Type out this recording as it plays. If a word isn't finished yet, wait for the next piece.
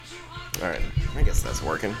Alright, I guess that's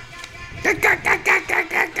working.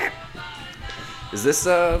 Is this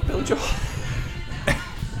Billy Joel?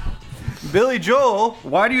 Billy Joel,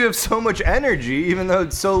 why do you have so much energy even though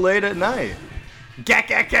it's so late at night?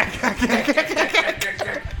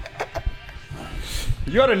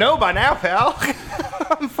 You ought to know by now, pal.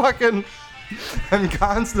 I'm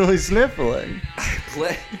constantly sniffling.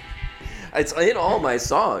 It's in all my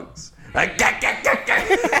songs.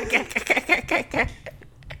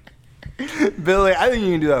 Billy, I think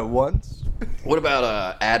you can do that once. What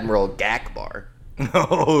about Admiral Gakbar?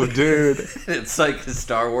 Oh, dude. It's like the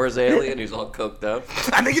Star Wars alien who's all coked up.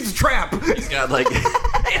 I think it's a trap. He's got like,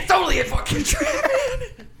 it's totally a fucking trap.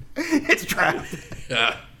 It's a trap.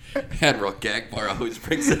 Admiral Gakbar always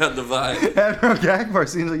brings down the vibe. Admiral Gakbar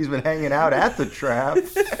seems like he's been hanging out at the trap.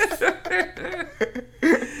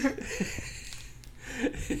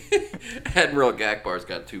 Admiral Gakbar's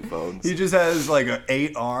got 2 phones. He just has like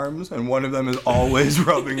 8 arms, and one of them is always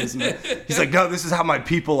rubbing his nose. He's like, no, this is how my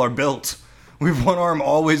people are built. We have one arm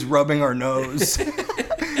always rubbing our nose.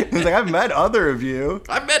 He's like, I've met other of you.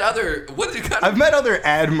 I've met other... I've met other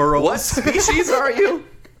admirals. What species are you?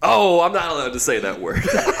 Oh, I'm not allowed to say that word.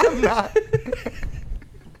 I'm not.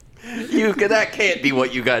 That can't be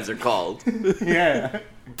what you guys are called. Yeah.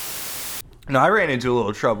 No, I ran into a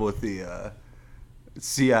little trouble with the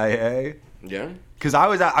CIA. Yeah? Because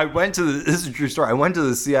I went to this is a true story. I went to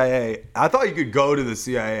the CIA. I thought you could go to the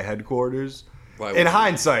CIA headquarters. Why In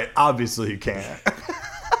hindsight, obviously you can't.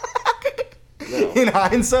 No. In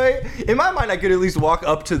hindsight, in my mind, I could at least walk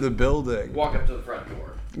up to the building. Walk up to the front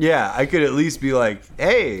door. Yeah, I could at least be like,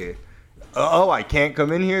 hey, I can't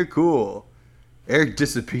come in here? Cool. Eric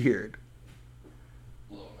disappeared.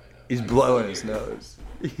 He's blowing his nose.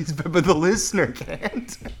 But the listener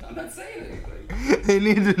can't. I'm not saying anything. They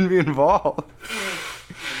need to be involved.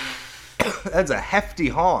 That's a hefty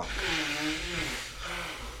honk.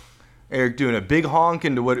 Eric doing a big honk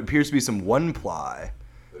into what appears to be some one-ply.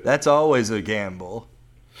 That's always a gamble.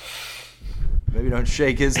 Maybe don't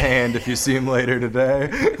shake his hand if you see him later today.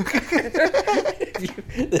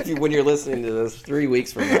 When you're listening to this 3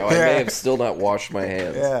 weeks from now, I may have still not washed my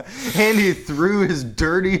hands. Yeah. Andy threw his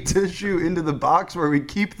dirty tissue into the box where we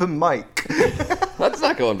keep the mic. That's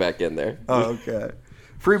not going back in there. Oh, okay.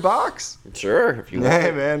 Free box? Sure, if you want.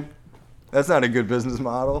 Hey, man. That's not a good business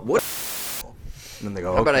model. What? And then they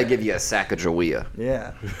go, How about I okay. give you a Sacagawea?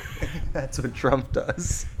 Yeah. That's what Trump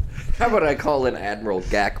does. How about I call in Admiral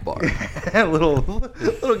Gakbar?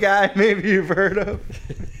 little guy maybe you've heard of.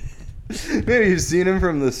 Maybe you've seen him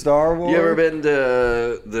from the Star Wars. You ever been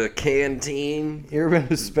to the canteen? You ever been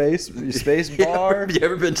to space bar? You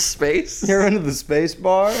ever been to space? You ever been to the space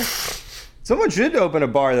bar? Someone should open a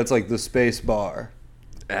bar that's like the space bar.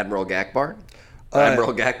 Admiral Gakbar?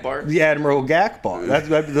 Admiral Gakbar? The Admiral Gak Bar.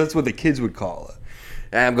 That's what the kids would call it.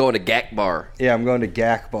 I'm going to Gakbar. Yeah, I'm going to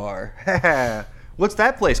Gak Bar. What's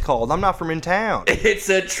that place called? I'm not from in town. It's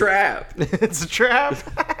a trap. It's a trap.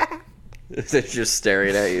 They're just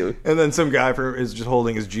staring at you. And then some guy is just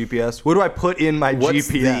holding his GPS. What do I put in my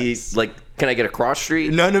GPS? Can I get a cross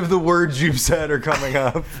street? None of the words you've said are coming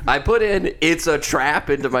up. I put in "it's a trap"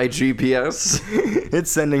 into my GPS.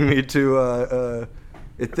 It's sending me to.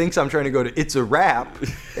 It thinks I'm trying to go to It's a Wrap,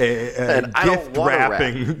 a gift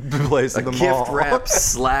wrapping place in the mall. Gift wrap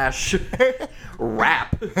slash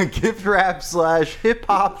rap A gift wrap / hip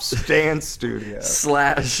hop dance studio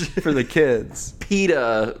slash for the kids.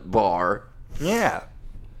 pita bar. Yeah.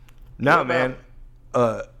 No, man.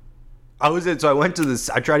 I went to this.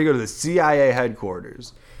 I tried to go to the CIA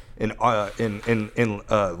headquarters in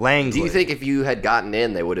Langley. Do you think if you had gotten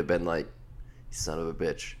in, they would have been like, "Son of a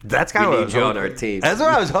bitch"? That's kind of what I was you on hoping. our team. That's what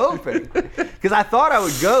I was hoping. Because I thought I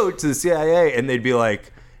would go to the CIA and they'd be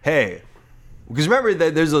like, "Hey," because remember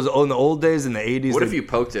that there's those in the old days in the 80s. What if you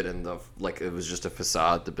poked it and it was just a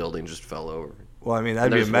facade? The building just fell over. Well, I mean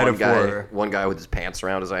that'd And be a there's metaphor. One guy with his pants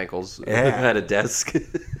around his ankles Yeah. at a desk.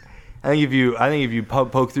 I think if you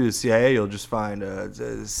poke through the CIA, you'll just find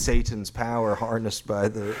Satan's power harnessed by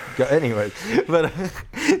the. Anyway, but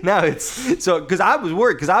now it's so because I was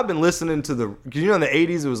worried because I've been listening to because in the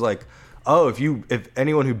 80s it was like, oh, if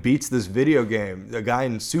anyone who beats this video game, a guy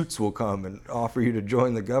in suits will come and offer you to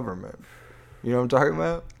join the government. You know what I'm talking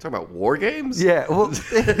about? Talking about war games? Yeah. Well,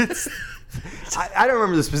 I don't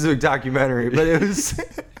remember the specific documentary, but it was.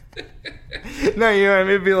 No, you know what I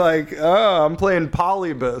mean? It'd be like, oh, I'm playing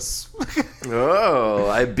Polybus. Oh,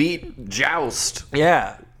 I beat Joust.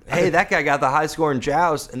 Yeah. Hey, that guy got the high score in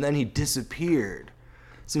Joust, and then he disappeared.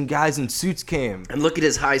 Some guys in suits came. And look at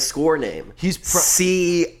his high score name. He's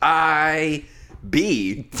CIB.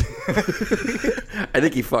 I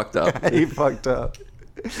think he fucked up. He fucked up.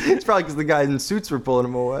 It's probably because the guys in suits were pulling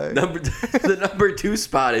him away. The number 2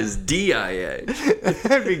 spot is DIA.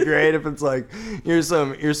 That'd be great if it's like you're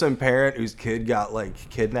some parent whose kid got like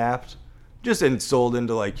kidnapped, just and sold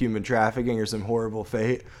into like human trafficking or some horrible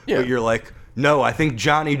fate. Yeah. But you're like, no, I think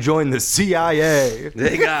Johnny joined the CIA.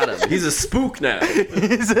 They got him. He's a spook now.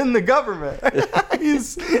 He's in the government.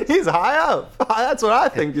 he's high up. That's what I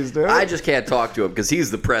think he's doing. I just can't talk to him because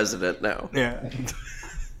he's the president now. Yeah.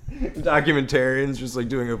 Documentarians just like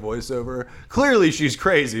doing a voiceover. Clearly she's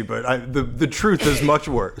crazy, but the truth is much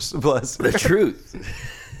worse. Bless her. The truth.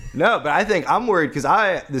 No, but I think I'm worried because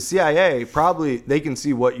the CIA probably, they can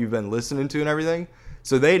see what you've been listening to and everything.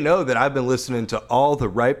 So they know that I've been listening to all the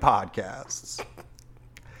right podcasts.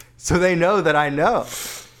 So they know that I know.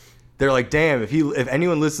 They're like, damn, if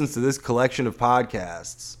anyone listens to this collection of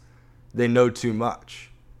podcasts, they know too much.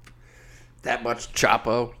 That much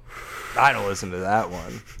Chapo. I don't listen to that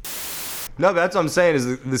one. No, but that's what I'm saying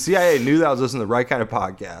is the CIA knew that I was listening to the right kind of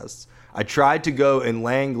podcasts. I tried to go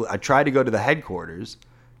to the headquarters,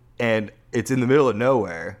 and it's in the middle of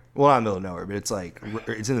nowhere. Well, not in the middle of nowhere, but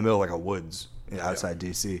it's in the middle of like a woods outside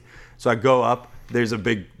DC. So I go up. There's a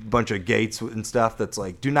big bunch of gates and stuff that's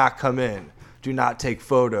like, do not come in. Do not take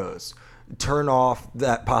photos. Turn off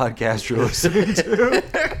that podcast you're listening to.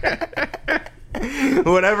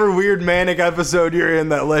 Whatever weird manic episode you're in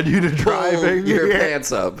that led you to driving. Pull your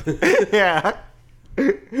pants up. Yeah.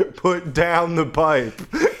 Put down the pipe.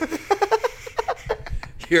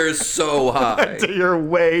 You're so high. You're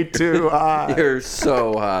way too high. You're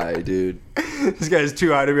so high, dude. This guy's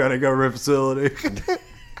too high to be on a government facility.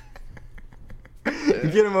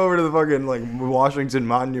 Get him over to the fucking like Washington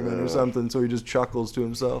Monument or something, so he just chuckles to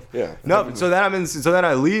himself. Yeah. No, so then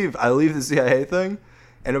I leave the CIA thing,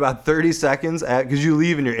 and about 30 seconds because you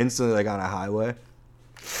leave and you're instantly like on a highway,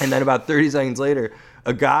 and then about 30 seconds later,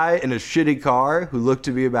 a guy in a shitty car who looked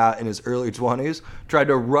to be about in his early 20s tried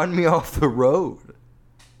to run me off the road.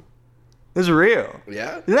 This is real.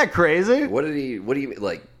 Yeah. Isn't that crazy? What do you mean,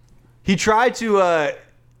 like? He tried to.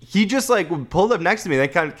 He just like pulled up next to me. They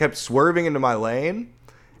kind of kept swerving into my lane,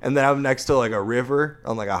 and then I'm next to like a river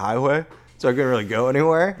on like a highway, so I couldn't really go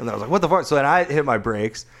anywhere. And then I was like, "What the fuck?" So then I hit my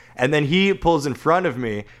brakes, and then he pulls in front of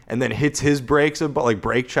me, and then hits his brakes, like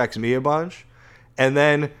brake checks me a bunch, and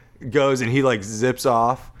then goes and he like zips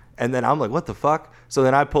off, and then I'm like, "What the fuck?" So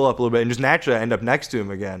then I pull up a little bit, and just naturally I end up next to him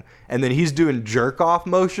again, and then he's doing jerk off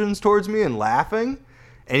motions towards me and laughing.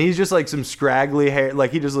 And he's just like some scraggly hair,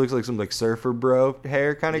 like he just looks like some like surfer bro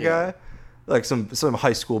hair kind of guy, like some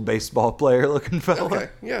high school baseball player looking fella. Okay,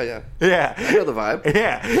 yeah. Yeah, I know the vibe.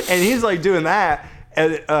 Yeah, and he's like doing that,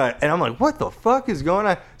 and I'm like, what the fuck is going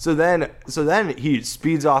on? So then he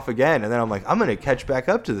speeds off again, and then I'm like, I'm gonna catch back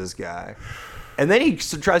up to this guy. And then he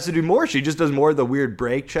tries to do more shit. He just does more of the weird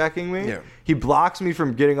brake checking me. Yeah. He blocks me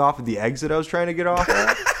from getting off at the exit I was trying to get off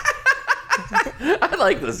at. I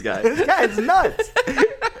like this guy. This guy's nuts.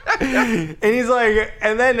 And he's like,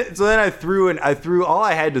 and then I threw all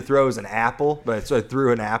I had to throw was an apple, so I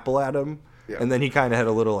threw an apple at him, and then he kind of had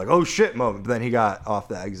a little like, oh shit moment, but then he got off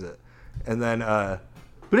the exit, and then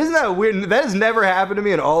but isn't that weird? That has never happened to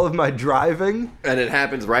me in all of my driving. And it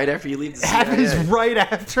happens right after you leave the CIA. It happens right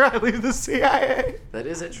after I leave the CIA. That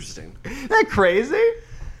is interesting. Isn't that crazy?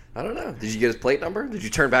 I don't know. Did you get his plate number? Did you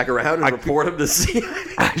turn back around and report him to CIA?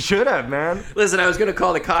 I should have, man. Listen, I was going to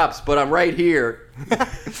call the cops, but I'm right here.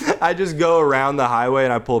 I just go around the highway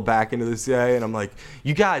and I pull back into the CIA and I'm like,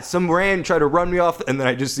 you guys, some random tried to run me off. And then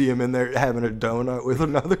I just see him in there having a donut with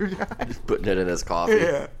another guy. Just putting it in his coffee.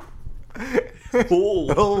 Yeah.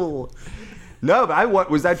 Cool. Oh. No, but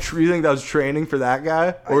was that you think that was training for that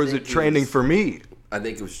guy? Or was it training for me? I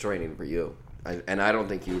think it was training for you. And I don't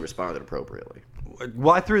think you responded appropriately.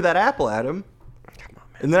 Well, I threw that apple at him. Come on,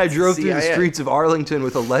 man. And then I drove through the streets of Arlington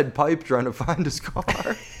with a lead pipe trying to find his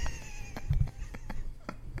car.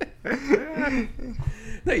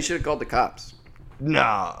 No, you should have called the cops.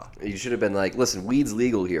 Nah. You should have been like, listen, weed's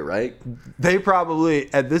legal here, right? They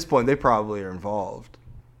probably, at this point, are involved.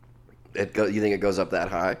 You think it goes up that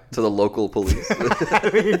high to the local police? I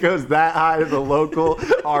think it goes that high to the local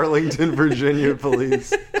Arlington, Virginia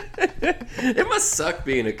police. It must suck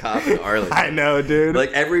being a cop in Arlington. I know, dude.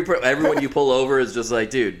 Like everyone you pull over is just like,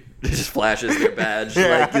 dude, it just flashes their badge.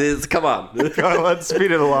 Yeah. Like, come on. Let's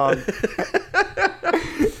speed it along.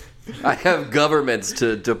 I have governments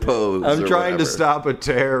to depose. I'm trying to stop a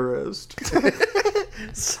terrorist.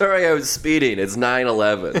 Sorry, I was speeding. It's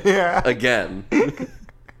 9/11. Yeah. Again.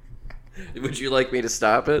 Would you like me to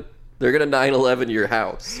stop it? They're going to 9/11 your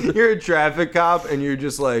house. You're a traffic cop and you're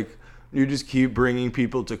just like, You just keep bringing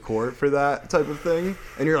people to court for that type of thing.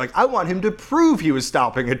 And you're like, I want him to prove he was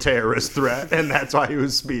stopping a terrorist threat, and that's why he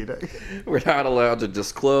was speeding. We're not allowed to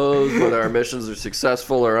disclose whether our missions are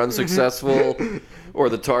successful or unsuccessful, or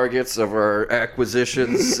the targets of our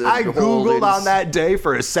acquisitions. And I Googled holdings. on that day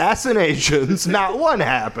for assassinations. Not one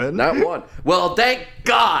happened. Not one. Well, thank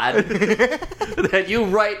God that you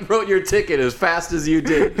wrote your ticket as fast as you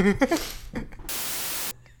did.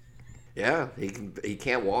 Yeah, he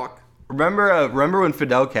can't walk. Remember when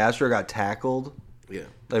Fidel Castro got tackled? Yeah.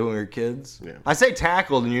 Like when we were kids? Yeah. I say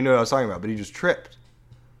tackled and you know what I was talking about, but he just tripped.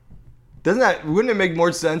 Wouldn't it make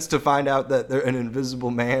more sense to find out that they're an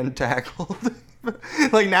invisible man tackled?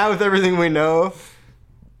 Like now with everything we know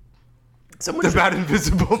about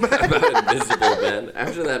invisible men. About invisible men.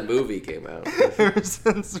 After that movie came out. Ever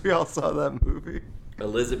since we all saw that movie.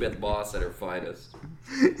 Elizabeth Moss at her finest.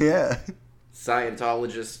 Yeah.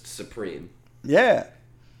 Scientologist supreme. Yeah.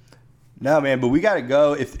 No, man, but we got to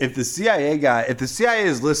go. If the CIA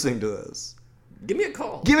is listening to this, Give me a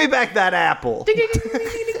call. give me back that apple. Ding, ding, ding, ding,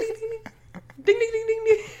 ding, ding, ding, ding, ding,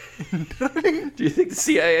 ding, ding, ding. Do you think the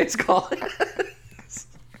CIA's calling?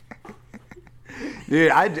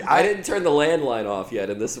 Dude, I didn't turn the landline off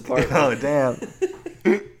yet in this apartment. Oh, damn.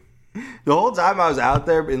 The whole time I was out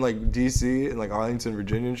there in like DC and like Arlington,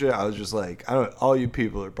 Virginia and shit, I was just like, all you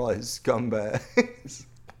people are probably scumbags.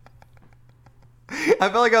 I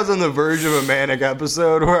felt like I was on the verge of a manic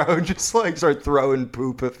episode where I would just like start throwing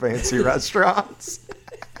poop at fancy restaurants.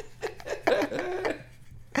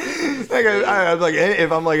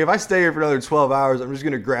 If I stay here for another 12 hours, I'm just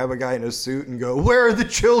gonna grab a guy in a suit and go, "Where are the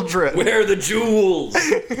children? Where are the jewels?"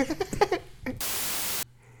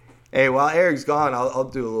 Hey, while Eric's gone, I'll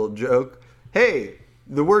do a little joke. Hey,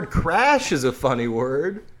 the word crash is a funny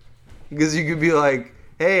word because you could be like,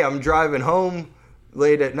 "Hey, I'm driving home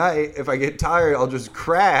late at night. If I get tired, I'll just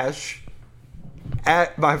crash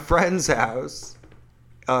at my friend's house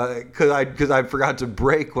because I forgot to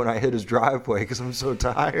brake when I hit his driveway because I'm so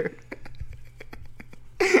tired."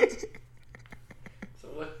 So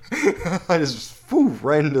what? I just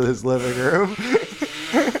right into his living room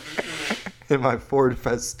in my Ford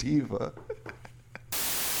Festiva.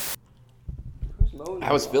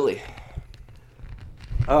 How was Philly?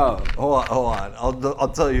 Oh, hold on. I'll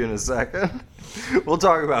tell you in a second. We'll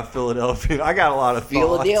talk about Philadelphia. I got a lot of thoughts.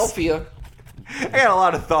 Philadelphia. I got a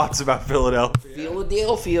lot of thoughts about Philadelphia.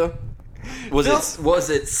 Philadelphia. Was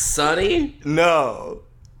it sunny? No.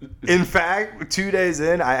 In fact, 2 days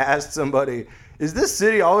in, I asked somebody, "Is this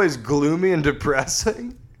city always gloomy and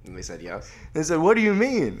depressing?" And they said yes. They said, "What do you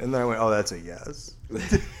mean?" And then I went, "Oh, that's a yes."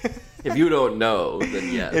 If you don't know,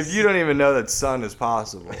 then yes. If you don't even know that sun is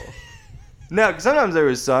possible. No, because sometimes there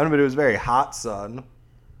was sun, but it was very hot sun.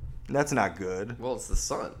 That's not good. Well, it's the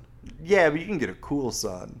sun. Yeah, but you can get a cool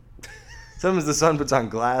sun. Sometimes the sun puts on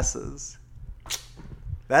glasses.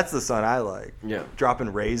 That's the sun I like. Yeah.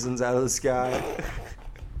 Dropping raisins out of the sky.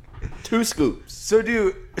 2 scoops. So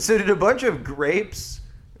did a bunch of grapes...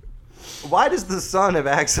 Why does the sun have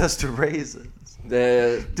access to raisins?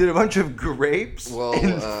 Did a bunch of grapes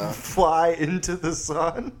fly into the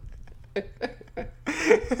sun?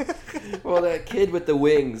 Well, that kid with the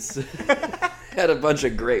wings had a bunch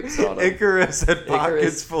of grapes on him. Icarus had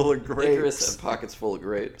pockets full of grapes. Icarus had pockets full of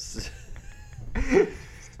grapes.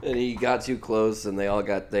 And he got too close, and they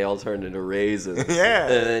all turned into raisins. Yeah.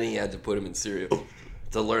 And then he had to put them in cereal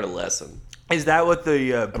to learn a lesson Is that what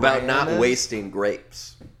the about not is? wasting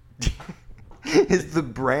grapes. Is the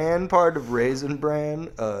bran part of Raisin Bran?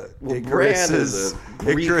 Bran is a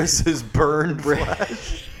Greek... Icarus's burned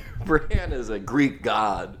flesh. Bran is a Greek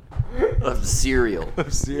god of cereal.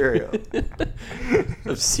 Of cereal.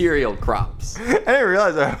 Of cereal crops. I didn't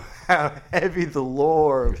realize how heavy the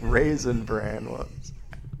lore of Raisin Bran was.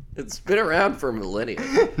 It's been around for millennia.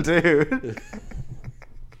 Dude.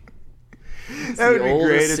 It's That would the be oldest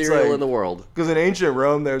great. It's cereal like, in the world. Because in ancient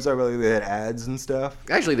Rome, there was they had ads and stuff.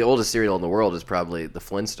 Actually, the oldest cereal in the world is probably the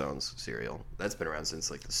Flintstones cereal. That's been around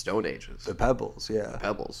since like the Stone Ages. The Pebbles, yeah.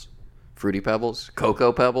 Pebbles, Fruity Pebbles,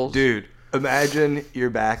 Cocoa Pebbles. Dude, imagine you're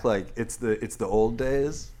back like it's the old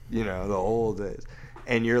days, the old days,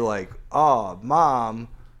 and you're like, "Oh, Mom,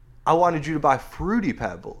 I wanted you to buy Fruity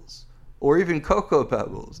Pebbles or even Cocoa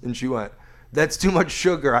Pebbles," and she went, "That's too much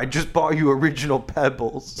sugar. I just bought you original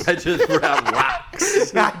Pebbles. I just brought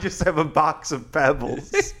rocks. I just have a box of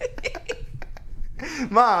Pebbles."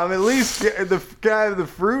 Mom, at least get the guy of the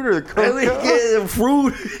fruit or the cocoa. At least get the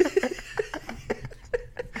fruit.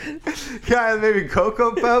 Guy, maybe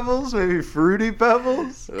Cocoa Pebbles, maybe Fruity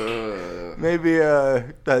Pebbles, maybe I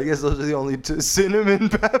guess those are the only two. Cinnamon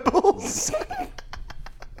Pebbles.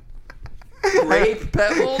 Grape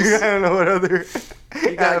Pebbles. I don't know what other.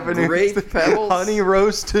 You got grape Pebbles. Honey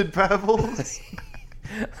roasted Pebbles.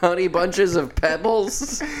 Honey bunches of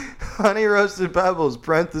Pebbles. Honey roasted Pebbles.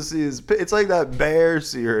 Parentheses. It's like that bear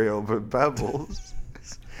cereal, but Pebbles.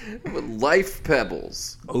 Life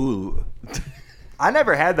Pebbles. Ooh. I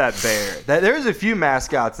never had that bear. There's a few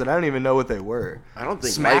mascots that I don't even know what they were. I don't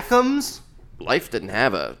think Smackums? Life didn't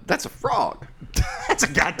have a. That's a frog. That's a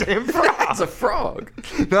goddamn frog. That's a frog.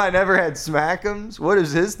 No, I never had Smackums. What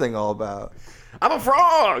is his thing all about? I'm a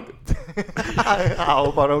frog. I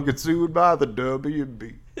hope I don't get sued by the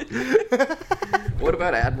WB. What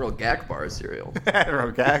about Admiral Gakbar cereal?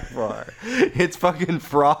 Admiral Gakbar. It's fucking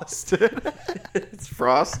frosted. It's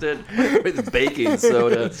frosted with baking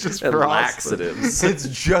soda It's just and frosted. laxatives. It's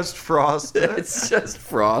just frosted. It's just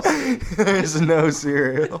frosted. There's no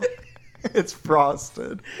cereal. It's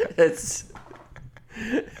frosted. It's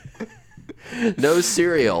no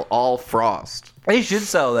cereal, all frost. They should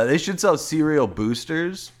sell that. They should sell cereal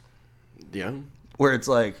boosters Yeah. where it's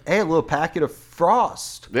like, hey, a little packet of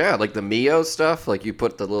Frost. Yeah, like the Mio stuff. Like you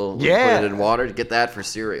put the little, Yeah. put it in water to get that for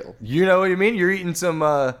cereal. You know what I mean? You're eating some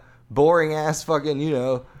boring ass fucking,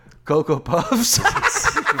 Cocoa Puffs.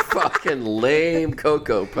 Fucking lame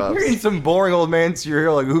Cocoa You're eating Puffs. some boring old man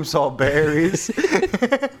cereal like Oops All Berries.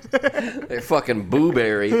 They're fucking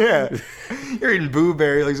Booberry. Yeah. You're eating Boo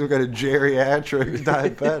Berry like some kind of geriatric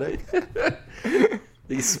diabetic.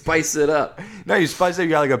 You spice it up. No, you spice it, you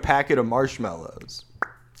got like a packet of marshmallows.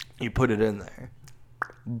 You put it in there.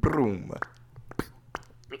 Boom.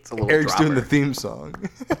 It's a little Eric's doing the dropper. theme song.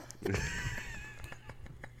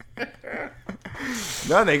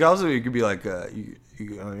 No, I think also you could be like, you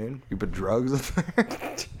know what I mean? You put drugs in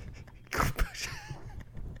there.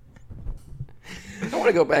 I want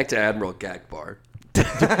to go back to Admiral Gakbar.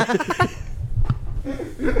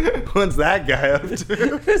 What's that guy up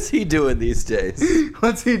to? What's he doing these days?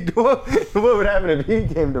 What's he doing? What would happen if he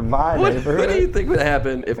came to my What neighborhood? do you think would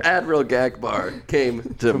happen if Admiral Gakbar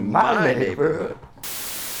came to my neighborhood?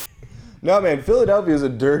 No, man, Philadelphia is a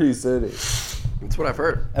dirty city. That's what I've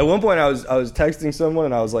heard. At one point, I was texting someone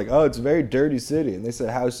and I was like, "Oh, it's a very dirty city," and they said,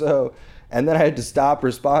 "How so?" And then I had to stop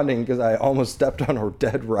responding because I almost stepped on a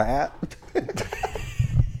dead rat.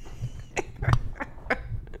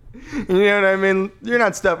 You know what I mean? You're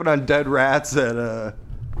not stepping on dead rats in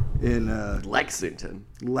Lexington.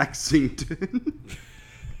 Lexington.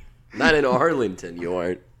 Not in Arlington, you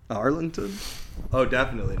aren't. Arlington? Oh,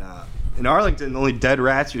 definitely not. In Arlington, the only dead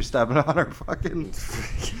rats you're stepping on are fucking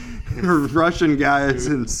Russian guys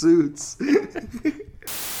in suits.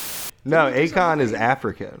 No, Akon is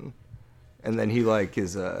African, and then he like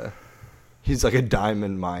is he's like a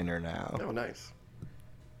diamond miner now. Oh, nice.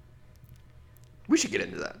 We should get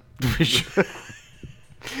into that. We should.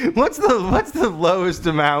 What's the lowest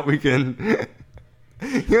amount we can?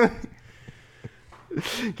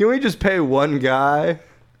 Can we just pay one guy?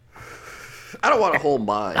 I don't want a whole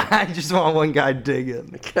mine. I just want one guy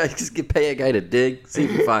digging. Can I just pay a guy to dig, see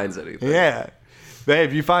if he finds anything? Yeah. Babe,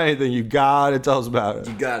 if you find anything, you gotta tell us about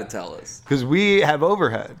You it. gotta tell us. Because we have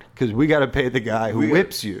overhead. Because we gotta pay the guy who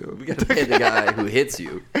whips you. We gotta pay the guy who hits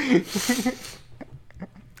you.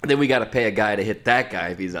 Then we gotta pay a guy to hit that guy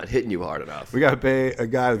if he's not hitting you hard enough. We gotta pay a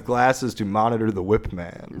guy with glasses to monitor the whip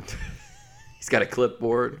man. He's got a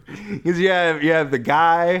clipboard. Because you have the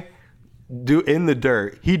guy in the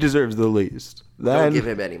dirt. He deserves the least. Don't Then give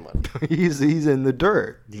him any money. he's in the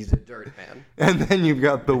dirt. He's a dirt man. And then you've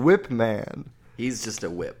got the whip man. He's just a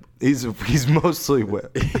whip. He's mostly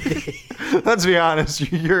whip. Let's be honest.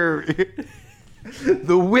 The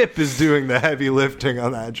whip is doing the heavy lifting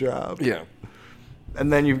on that job. Yeah.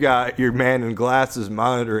 And then you've got your man in glasses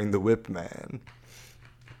monitoring the whip man.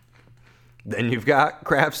 Then you've got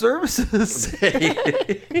craft services.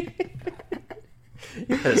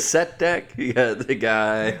 You got a set deck. You got the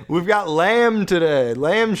guy. We've got lamb today.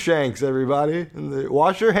 Lamb shanks, everybody.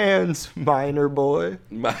 Wash your hands, miner boy.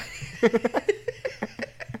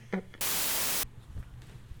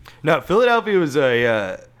 No, Philadelphia was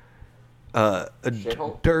a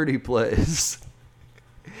Shithole? dirty place.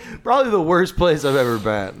 Probably the worst place I've ever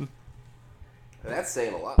been. That's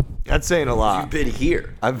saying a lot. That's saying a lot. You've been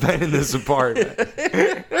here. I've been in this apartment.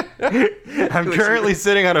 I'm currently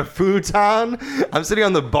sitting on a futon. I'm sitting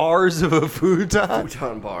on the bars of a futon.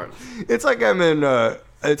 Futon Barn. It's like I'm in.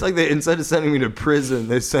 It's like they instead of sending me to prison,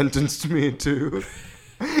 they sentenced me to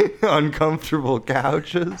uncomfortable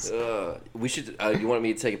couches. We should. You want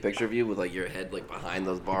me to take a picture of you with like your head like behind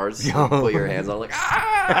those bars? Yo. Put your hands on like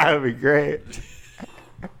ah. That'd be great.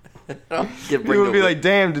 Bring People would the be whip. like,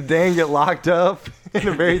 "Damn, did Dan get locked up in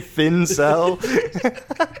a very thin cell?"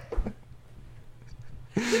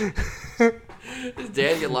 Does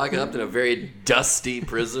Dan get locked up in a very dusty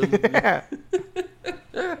prison? Yeah.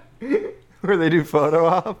 Where they do photo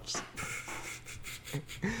ops.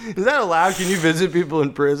 Is that allowed? Can you visit people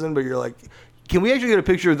in prison, but you're like, can we actually get a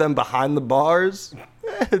picture of them behind the bars?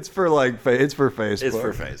 It's for like, it's for Facebook. It's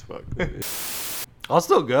for Facebook. I'll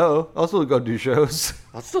still go. I'll still go do shows.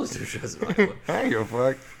 I'll still do shows in Iowa. I don't give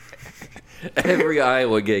a fuck. Every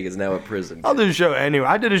Iowa gig is now a prison. I'll do a show anyway.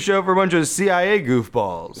 I did a show for a bunch of CIA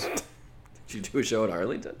goofballs. Did you do a show in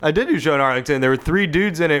Arlington? I did do a show in Arlington. There were 3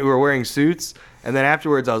 dudes in it who were wearing suits. And then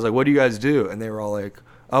afterwards, I was like, what do you guys do? And they were all like,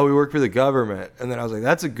 oh, we work for the government. And then I was like,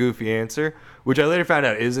 that's a goofy answer, which I later found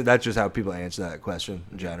out isn't. That's just how people answer that question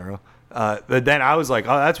in general. But then I was like,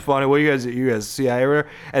 oh, that's funny. What do you guys CIA or whatever?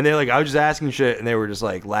 And they're like, I was just asking shit. And they were just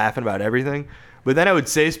like laughing about everything. But then I would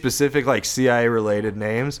say specific like CIA related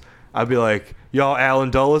names. I'd be like, y'all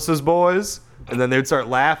Alan Dulles' boys? And then they'd start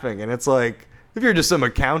laughing. And it's like, if you're just some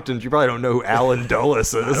accountant, you probably don't know who Alan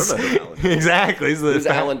Dulles is. I don't know who Alan Dulles is. Exactly. Who's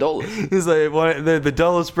Alan Dulles? He's like the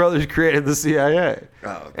Dulles brothers created the CIA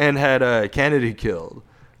and had Kennedy killed.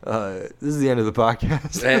 This is the end of the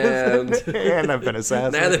podcast. And I've been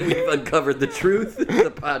assassinated. Now that we've uncovered the truth,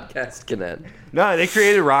 the podcast can end. No, they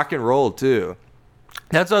created rock and roll too.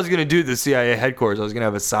 That's what I was gonna do at the CIA headquarters. I was gonna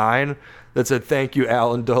have a sign that said, "Thank you,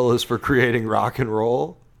 Alan Dulles, for creating rock and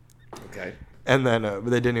roll." Okay. And then, but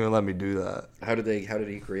they didn't even let me do that. How did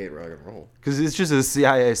he create rock and roll? Because it's just a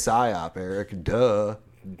CIA psyop, Eric. Duh.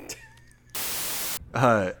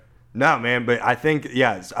 No, man, but I think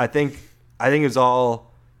it's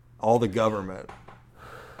all the government.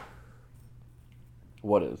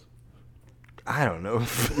 What is? I don't know.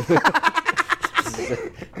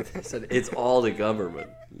 I said it's all the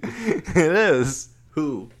government. It is.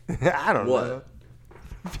 Who? I don't What? know.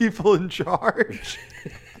 People in charge.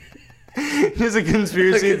 He's a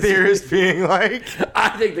conspiracy theorist being like, I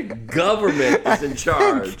think the government is in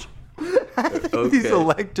charge. these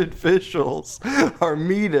elected officials are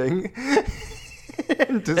meeting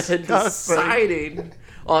and discussing. And deciding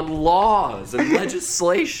on laws and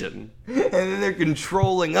legislation. And then they're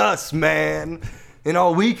controlling us, man. And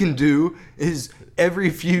all we can do is every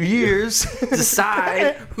few years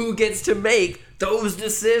Decide who gets to make those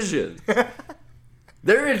decisions.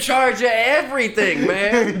 They're in charge of everything,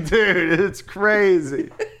 man. Dude, it's crazy.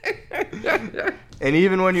 And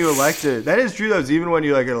even when you elect it, that is true though, is even when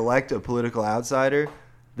you like elect a political outsider,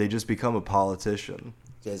 they just become a politician.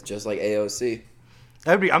 It's just like AOC.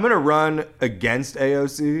 I'm gonna run against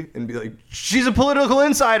AOC and be like, she's a political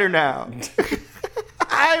insider now.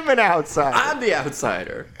 I'm an outsider. I'm the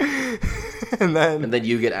outsider. And then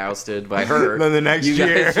you get ousted by her. Then the next you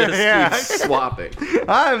year, guys just yeah. keep swapping.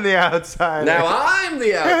 I'm the outsider. Now I'm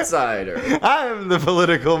the outsider. I'm the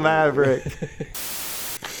political maverick.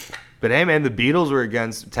 But hey, man, the Beatles were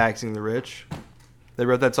against taxing the rich. They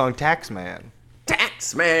wrote that song Taxman.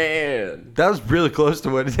 Taxman. That was really close to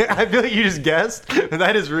what I feel like you just guessed. But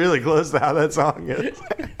that is really close to how that song is.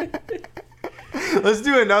 Let's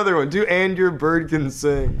do another one. Do And Your Bird Can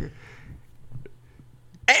Sing.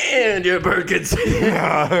 And your bird can sing.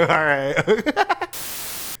 Oh, all right.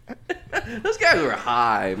 Those guys were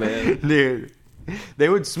high, man. Dude, they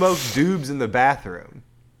would smoke doobs in the bathroom.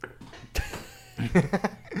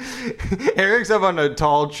 Eric's up on a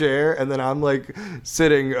tall chair, and then I'm like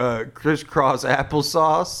sitting crisscross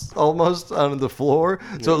applesauce almost on the floor,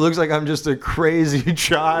 so it looks like I'm just a crazy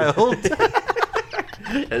child.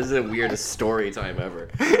 This is the weirdest story time ever.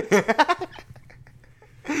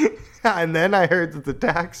 And then I heard that the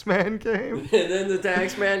tax man came. And then the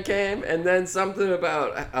tax man came, and then something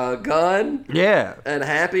about a gun. Yeah. And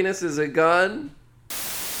happiness is a gun.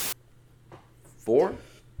 4?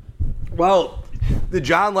 Well, the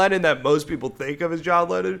John Lennon that most people think of as John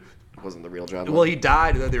Lennon Wasn't the real John Lennon. Well, he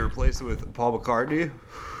died, and then they replaced him with Paul McCartney.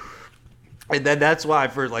 And then that's why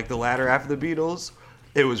for like the latter half of the Beatles,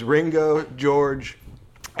 it was Ringo, George,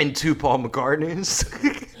 and 2 Paul McCartneys.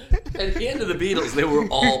 At the end of the Beatles, they were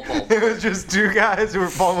all Paul. It was just 2 guys who were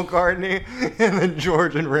Paul McCartney, and then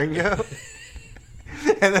George and Ringo.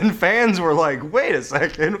 And then fans were like, wait a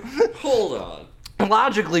second. Hold on.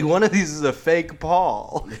 Logically, one of these is a fake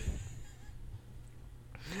Paul.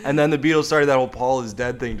 And then the Beatles started that whole Paul is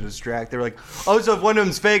dead thing to distract. They were like, oh, so if one of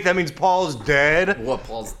them's fake, that means Paul's dead? What,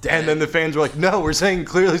 Paul's dead? And then the fans were like, no, we're saying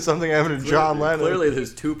clearly something happened to John Lennon. Clearly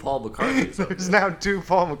there's 2 Paul McCartneys. There's now 2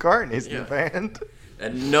 Paul McCartneys in the band.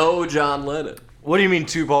 And no John Lennon. What do you mean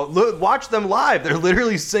 2 Paul? Look, watch them live. They're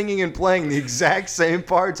literally singing and playing the exact same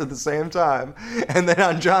parts at the same time. And then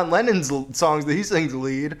on John Lennon's songs that he sings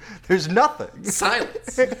lead, there's nothing.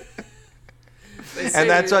 Silence. And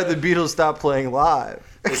that's why the Beatles stopped playing live.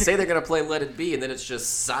 They say they're going to play Let It Be, and then it's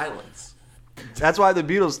just silence. That's why the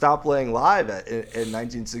Beatles stopped playing live in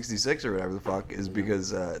 1966 or whatever the fuck, is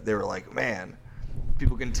because they were like, man,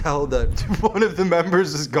 people can tell that one of the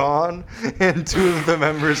members is gone and two of the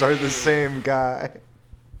members are the same guy.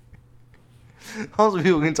 Also,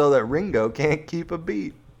 people can tell that Ringo can't keep a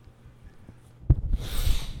beat.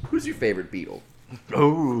 Who's your favorite Beatle?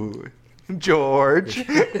 Oh, George.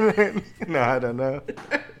 No, I don't know.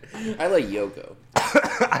 I like Yoko.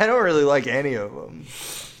 I don't really like any of them.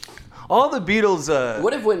 All the Beatles.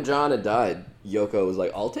 What if when John had died, Yoko was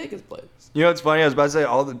like, "I'll take his place"? You know what's funny? I was about to say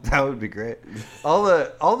that would be great. All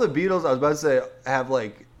the Beatles, I was about to say, have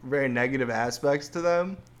like very negative aspects to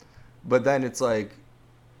them, but then it's like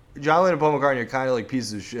John Lennon and Paul McCartney are kind of like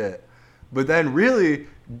pieces of shit. But then really,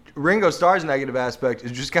 Ringo Starr's negative aspect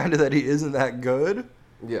is just kind of that he isn't that good.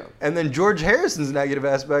 Yeah. And then George Harrison's negative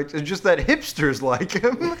aspect is just that hipsters like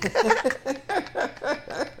him.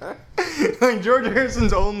 Like George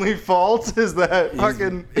Harrison's only fault is that He's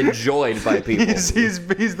fucking enjoyed by people.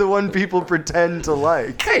 He's the one people pretend to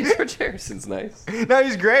like. Hey, George Harrison's nice. No,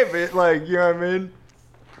 he's great, but like, you know what I mean?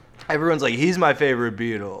 Everyone's like, he's my favorite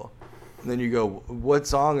Beatle. And then you go, what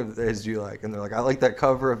song of his do you like? And they're like, I like that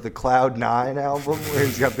cover of the Cloud 9 album where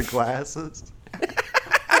he's got the glasses.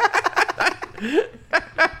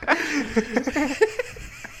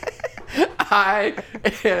 I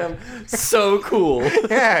am so cool.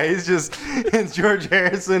 Yeah, it's George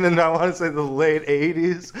Harrison, and I want to say the late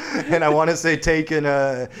 80s, and I want to say taken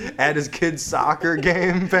at his kid's soccer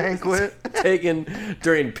game banquet. Taken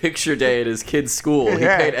during picture day at his kid's school. He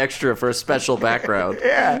Yeah. paid extra for a special background.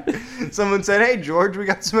 Yeah. Someone said, hey, George, we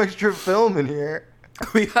got some extra film in here.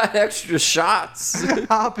 We got extra shots.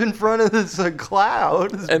 Hop in front of this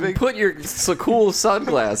cloud. This And big... put your cool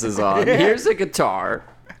sunglasses on. Yeah. Here's a guitar.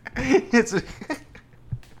 It's a...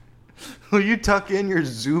 Will you tuck in your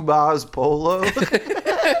Zubaz polo?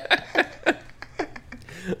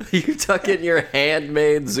 You tuck in your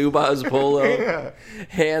handmade Zubaz polo. Yeah.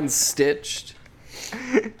 Hand stitched.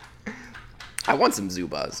 I want some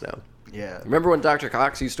Zubaz now. Yeah. Remember when Dr.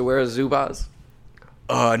 Cox used to wear a Zubaz?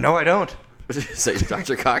 No, I don't. Say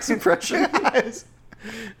Dr. Cox impression. That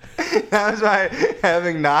was why,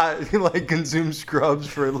 having not like consumed Scrubs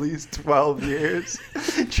for at least 12 years,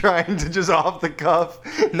 trying to just off the cuff,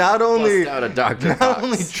 not only Bust out a Dr. Cox.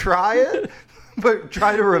 only try it, but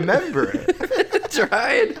try to remember it.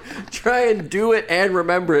 try and do it and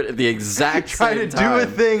remember it at the exact Try same to time. do a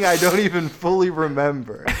thing I don't even fully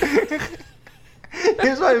remember.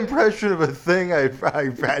 Here's my impression of a thing I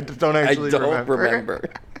don't I actually don't remember.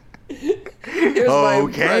 Here's my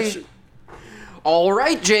Okay. impression. All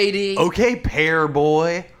right, JD. Okay, pear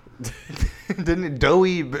boy. Didn't it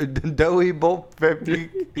doughy bowl?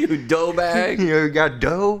 You dough bag. You got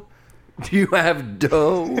dough? Do you have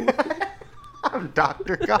dough? I'm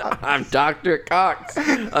Dr. Cox. I'm Dr. Cox.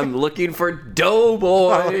 I'm looking for dough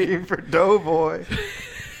boy. I'm looking for Doughboy.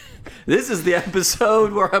 This is the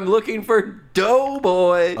episode where I'm looking for dough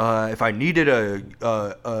boy. If I needed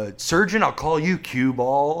a surgeon, I'll call you Cue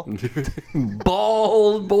Ball.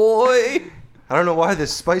 Bald boy. I don't know why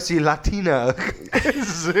this spicy Latina.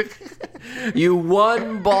 You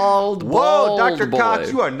one bald Whoa, Dr. boy.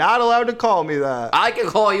 Cox, you are not allowed to call me that. I can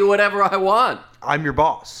call you whatever I want. I'm your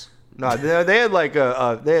boss. No, they had like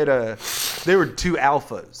they were two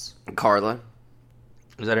alphas. Carla.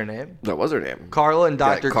 Was that her name? That was her name. Carla and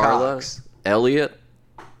Got Dr. Carla, Cox. Elliot,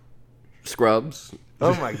 Scrubs.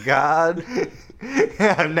 Oh my God.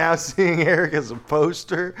 I'm now seeing Eric as a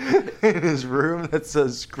poster in his room that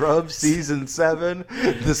says Scrubs Season 7.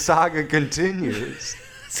 The saga continues.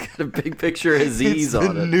 It's got a big picture of Aziz It's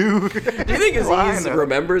on the it. new. Do you think Aziz lineup.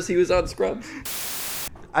 remembers he was on Scrubs?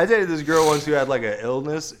 I dated this girl once who had like an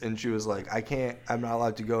illness, and she was like, I'm not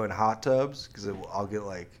allowed to go in hot tubs because I'll get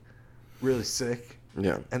like really sick.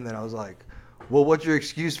 Yeah. And then I was like, well, what's your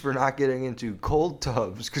excuse for not getting into cold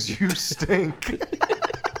tubs? Because you stink.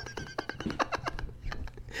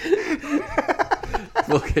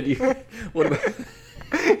 Well, can you? What about?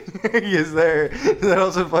 Is that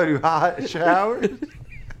also apply to hot showers?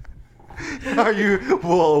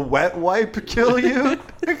 Will a wet wipe kill you?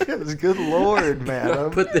 Because good lord,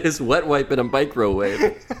 madam. Put this wet wipe in a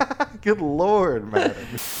microwave. Good lord, madam.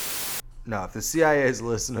 No, if the CIA is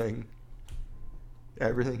listening,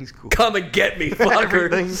 everything's cool. Come and get me,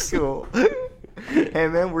 Everything's fuckers. cool. Hey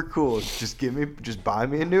man, we're cool. Just buy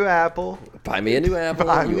me a new apple. Buy me a new apple.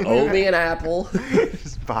 Buy me You a owe new me an apple.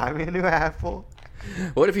 Just buy me a new apple.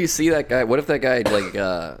 What if you see that guy? What if that guy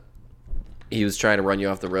like he was trying to run you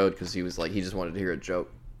off the road because he was like he just wanted to hear a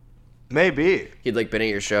joke. Maybe. He'd like been at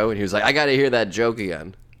your show and he was like, I got to hear that joke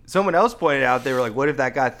again. Someone else pointed out, they were like, what if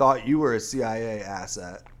that guy thought you were a CIA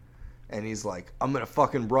asset? and he's like, I'm gonna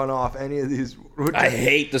fucking run off any of these. I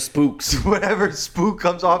hate the spooks. Whatever spook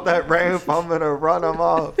comes off that ramp, I'm gonna run them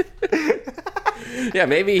off. Yeah,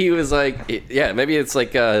 maybe he was like, maybe it's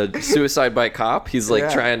like a suicide by cop. He's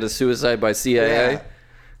like trying to suicide by CIA. Yeah.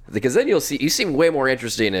 Because then you seem way more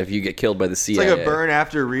interesting if you get killed by the CIA. It's like a Burn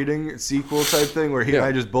After Reading sequel type thing where he and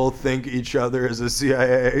I just both think each other is a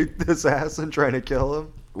CIA assassin trying to kill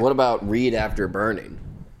him. What about Read After Burning?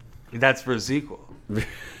 That's for a sequel.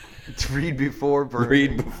 It's Read Before Burning.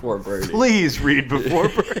 Read Before Burning. Please read before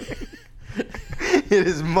burning. It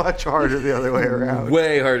is much harder the other way around.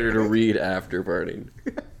 Way harder to read after burning.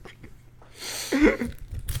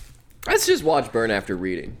 Let's just watch Burn After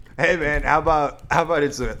Reading. Hey man, how about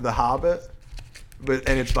it's The Hobbit, and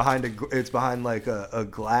it's behind like a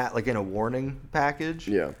glass, like in a warning package.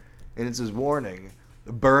 Yeah. And it says warning,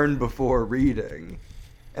 burn before reading,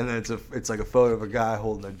 and then it's like a photo of a guy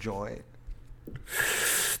holding a joint.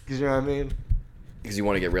 You know what I mean? Because you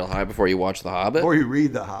want to get real high before you watch The Hobbit? Before you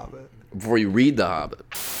read The Hobbit. Before you read The Hobbit.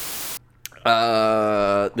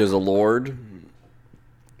 There's a lord,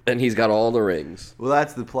 and he's got all the rings. Well,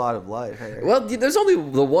 that's the plot of life. Hey. Well, there's only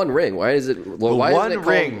the one ring. Why is it? Why one isn't it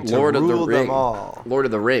ring called to Lord of the rule Ring? them all. Lord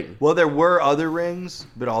of the Ring. Well, there were other rings,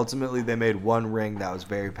 but ultimately they made one ring that was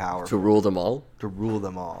very powerful. To rule them all? To rule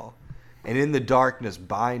them all. And in the darkness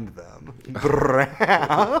bind them.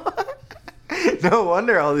 No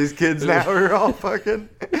wonder all these kids now are all fucking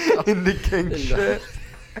into king shit.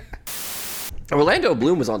 Orlando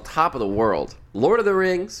Bloom was on top of the world. Lord of the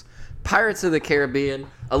Rings, Pirates of the Caribbean,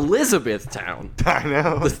 Elizabethtown. I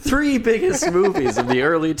know. The three biggest movies of the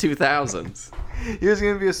early 2000s. He was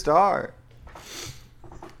going to be a star.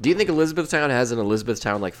 Do you think Elizabethtown has an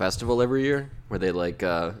Elizabethtown like festival every year where they like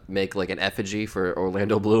make like an effigy for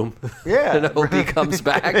Orlando Bloom? Yeah. And I hope he comes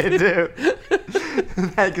back. They do.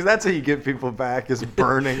 Because that's how you get people back, is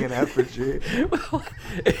burning an effigy. Well,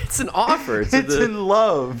 it's an offer. It's in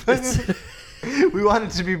love. We want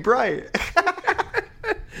it to be bright.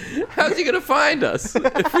 How's he going to find us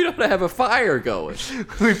if we don't have a fire going?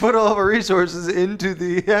 We put all of our resources into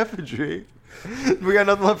the effigy. We got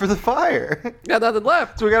nothing left for the fire. Got nothing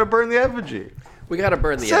left. So we got to burn the effigy. We got to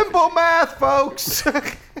burn the Simple math, folks.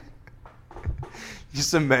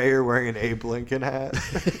 Just a mayor wearing an Abe Lincoln hat.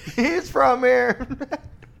 He's from here.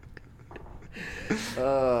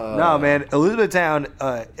 No, man. Elizabethtown.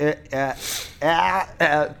 Akbar?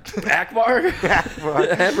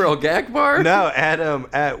 Admiral Gakbar? No,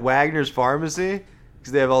 at Wagner's Pharmacy.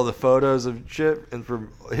 Because they have all the photos of shit. And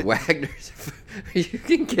from Wagner's. You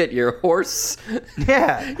can get your horse.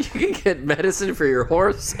 Yeah. You can get medicine for your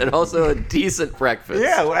horse and also a decent breakfast.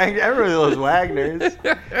 Yeah, everybody loves Wagner's.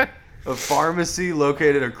 A pharmacy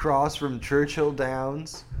located across from Churchill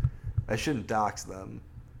Downs. I shouldn't dox them.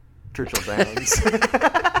 Churchill Downs.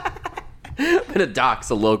 I'm going to dox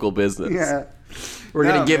a local business. Yeah. We're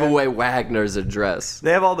going to give away Wagner's address.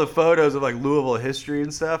 They have all the photos of like Louisville history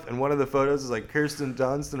and stuff, and one of the photos is like Kirsten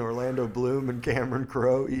Dunst and Orlando Bloom and Cameron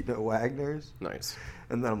Crowe eating at Wagner's. Nice.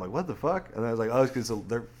 And then I'm like, what the fuck? And I was like, oh, it's because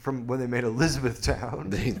they're from when they made Elizabethtown.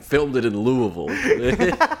 They filmed it in Louisville.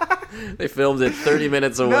 They filmed it 30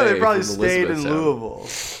 minutes away. No, they probably from stayed in Elizabethtown. Louisville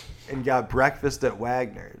and got breakfast at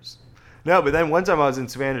Wagner's. No, but then one time I was in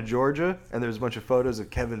Savannah, Georgia, and there was a bunch of photos of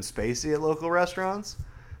Kevin Spacey at local restaurants.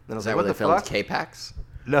 Then I was Is that like, where what they the filmed fuck? K-Pax?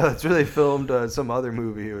 No, that's where they filmed some other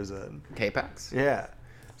movie he was in. K-Pax? Yeah.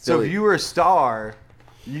 So Really? if you were a star,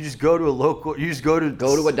 you just go to a local. You just go to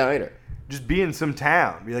a diner. Just be in some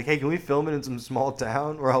town. Be like, hey, can we film it in some small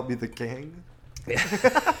town where I'll be the king?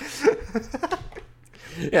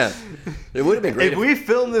 Yeah. It would have been great If we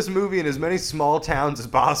film this movie in as many small towns as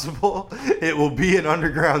possible, it will be an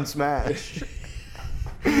underground smash.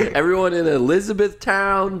 everyone in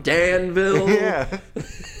Elizabethtown, Danville, Yeah.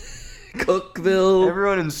 Cookville.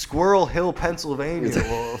 Everyone in Squirrel Hill, Pennsylvania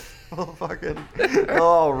will fucking they'll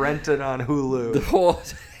all rent it on Hulu.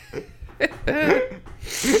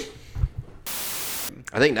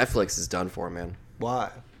 I think Netflix is done for, man.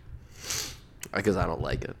 Why? Because I don't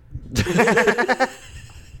like it.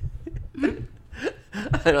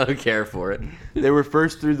 I don't care for it. They were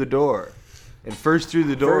first through the door. And first through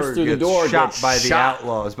the door First through the gets door shot gets by the shot.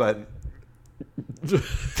 outlaws. But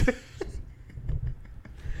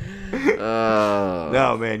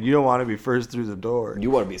no, man, you don't want to be first through the door.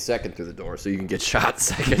 You want to be second through the door so you can get shot You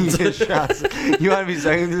second. get shots. You want to be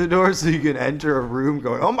second through the door so you can enter a room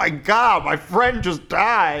going, oh my God, my friend just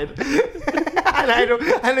died. And I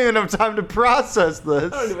don't even have time to process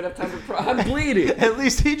this. I don't even have time to I'm bleeding. At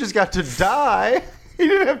least he just got to die. He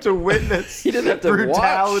didn't have to witness. He didn't have to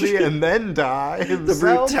brutality watch. and then die The himself.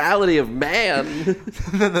 brutality of man. And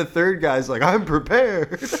then the third guy's like, I'm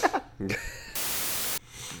prepared.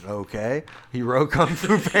 Okay. He wrote Kung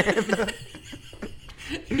Fu Panda.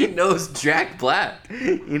 He knows Jack Black.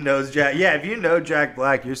 He knows Jack. Yeah, if you know Jack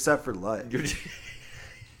Black, you're set for life.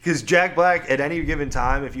 Because Jack Black, at any given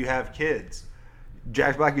time, if you have kids,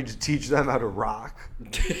 Jack Black could just teach them how to rock.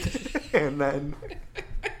 and then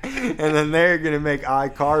they're going to make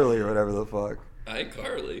iCarly or whatever the fuck.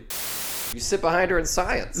 iCarly. You sit behind her in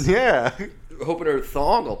science. Yeah. Hoping her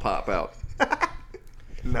thong will pop out.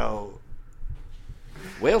 No.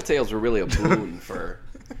 Whale tails were really a boon for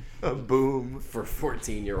A boom.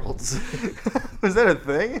 14-year-olds. Was that a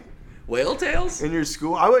thing? Whale tails? In your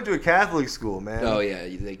school? I went to a Catholic school, man. Oh yeah,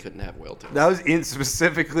 they couldn't have whale tails. That was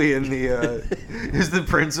specifically in the, is the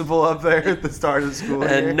principal up there at the start of the school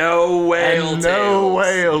year? And no whale And tails. no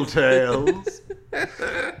whale tails.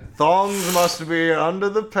 Thongs must be under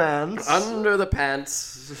the pants. Under the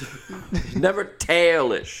pants. Never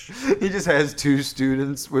tailish. He just has two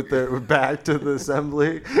students with their back to the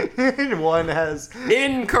assembly. And one has...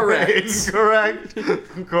 Incorrect.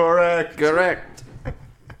 Correct. Correct.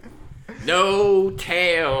 No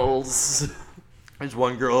tails. There's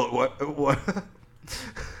one girl...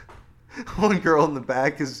 One girl in the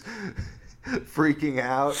back is freaking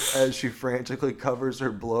out as she frantically covers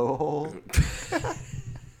her blowhole.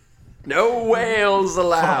 No whales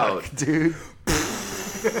allowed. Fuck, dude.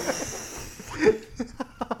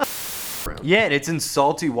 Yeah, and it's in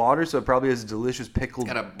salty water, so it probably has delicious pickled,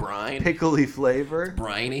 Got a brine. pickly flavor.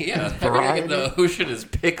 Briny, yeah. Briny. Everything in the ocean is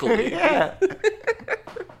pickly. Yeah.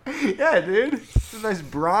 Yeah, dude. It's a nice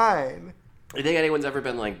brine. I think anyone's ever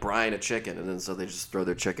been like brine a chicken, and then so they just throw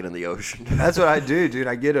their chicken in the ocean. That's what I do, dude.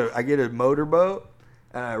 I get a motorboat,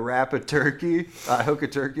 and I wrap a turkey. I hook a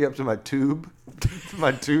turkey up to my tube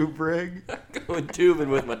rig. Going tubing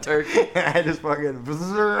with my turkey. And I just fucking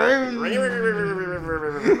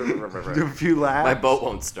do a few laps. My boat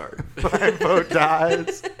won't start. My boat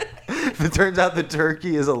dies. It turns out the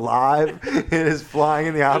turkey is alive. It is flying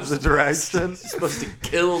in the opposite direction. You're supposed to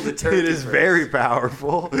kill the turkey. It is first. very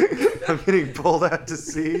powerful. I'm getting pulled out to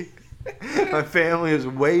sea. My family is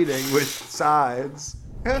waiting with sides.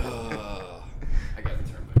 I gotta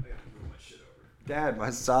move my shit over. Dad, my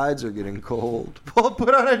sides are getting cold.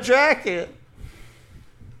 Put on a jacket.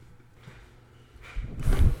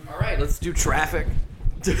 All right, let's do traffic.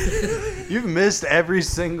 You've missed every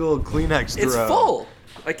single Kleenex throw. It's full.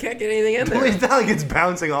 I can't get anything in there. It's not like it's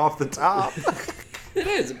bouncing off the top. It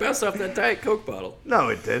is. It bounced off that Diet Coke bottle. No,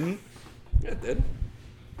 it didn't. Yeah, it did.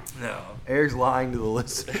 No. Eric's lying to the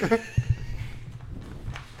listener.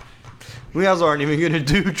 We also aren't even going to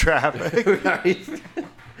do traffic.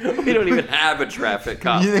 We don't even have a traffic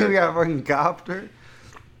cop. You think we got a fucking copter?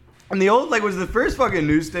 And the old, was the first fucking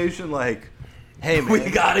news station hey, man. We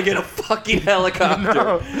gotta get a fucking helicopter.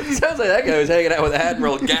 No. Sounds like that guy was hanging out with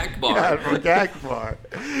Admiral Gakbar. Admiral Gakbar.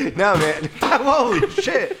 No, man. Holy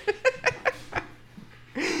shit.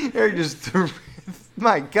 Eric just threw...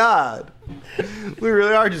 My God. We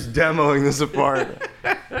really are just demoing this apartment.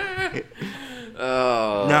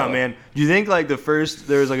 Oh. No, man. Do you think, there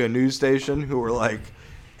was, a news station who were like,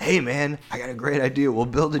 hey, man, I got a great idea. We'll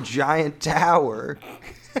build a giant tower.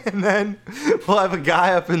 And then we'll have a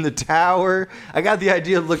guy up in the tower. I got the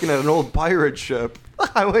idea of looking at an old pirate ship.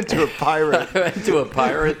 I went to a pirate. I went to a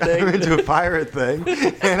pirate thing. I went to a pirate thing,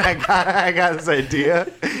 and I got this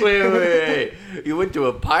idea. Wait. You went to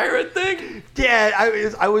a pirate thing? Yeah,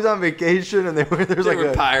 I was on vacation, and there's There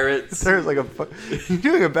were pirates. There's you're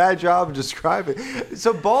doing a bad job of describing.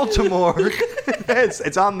 So Baltimore,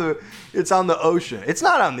 it's on the ocean. It's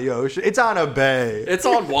not on the ocean. It's on a bay. It's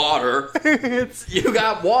on water. You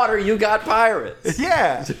got water. You got pirates.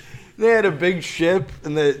 Yeah. They had a big ship,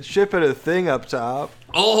 and the ship had a thing up top.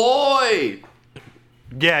 Ahoy!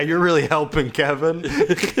 Yeah, you're really helping, Kevin.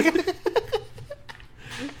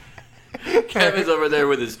 Kevin's over there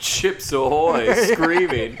with his Chips Ahoy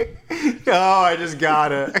screaming. Oh, I just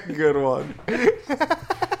got it. Good one.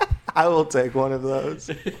 I will take one of those.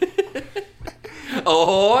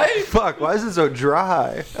 Ahoy! Fuck, why is it so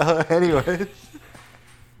dry? Anyways.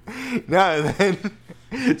 No,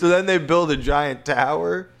 then they build a giant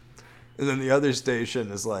tower, and then the other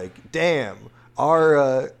station is like, damn,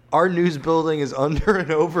 our news building is under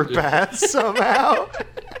an overpass somehow.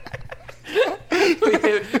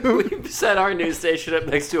 we set our news station up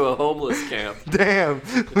next to a homeless camp. Damn,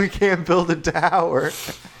 we can't build a tower.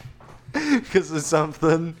 Because of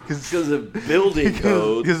something. Because of building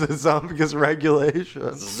code. Because of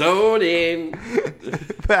regulations. Zoning.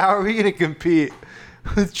 But how are we going to compete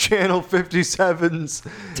with Channel 57's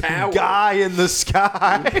Tower. Guy in the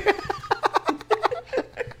Sky.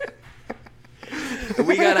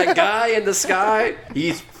 We got a guy in the sky.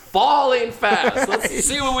 He's falling fast. Let's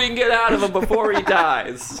see what we can get out of him before he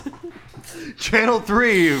dies. Channel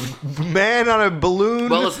 3, man on a balloon.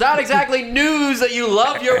 Well, it's not exactly news that you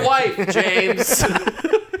love your wife, James.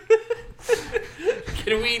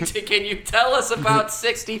 Can you tell us about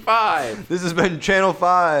 65? This has been Channel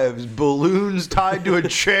 5's balloons tied to a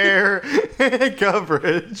chair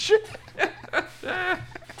coverage.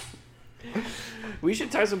 We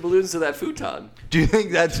should tie some balloons to that futon. Do you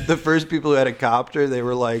think that's the first people who had a copter? They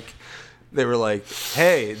were like,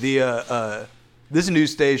 hey, this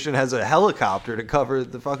news station has a helicopter to cover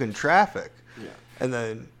the fucking traffic. Yeah. And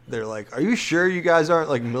then they're like, are you sure you guys aren't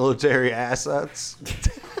like military assets?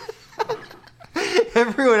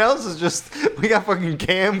 Everyone else is just, we got fucking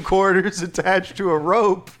camcorders attached to a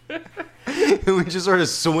rope. And we just sort of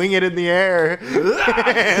swing it in the air.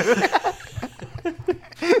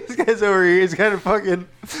 This guy's over here, he's got a fucking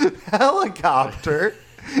helicopter.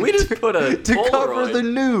 We just put a to Polaroid. cover the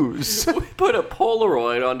news. We put a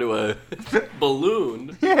Polaroid onto a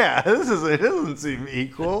balloon. Yeah, it doesn't seem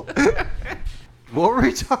equal. What were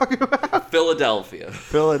we talking about? Philadelphia.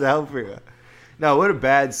 Philadelphia. No, what a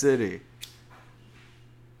bad city.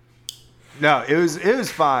 No, it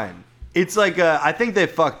was fine. It's like I think they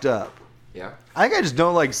fucked up. Yeah. I think I just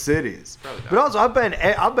don't like cities. Probably not. But also, I've been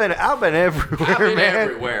everywhere, I've been man.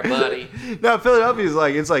 everywhere, buddy. No, Philadelphia's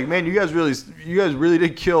like, it's like, man, you guys really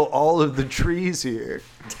did kill all of the trees here.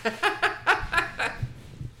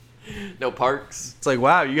 No parks. It's like,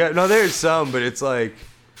 wow, there's some, but it's like,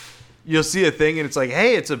 you'll see a thing and it's like,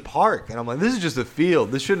 hey, it's a park. And I'm like, this is just a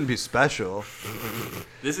field. This shouldn't be special.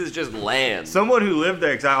 This is just land. Someone who lived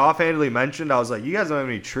there, because I offhandedly mentioned, I was like, you guys don't have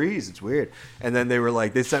any trees. It's weird. And then they were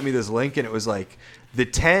like, they sent me this link and it was like, the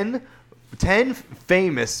 10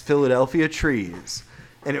 famous Philadelphia trees.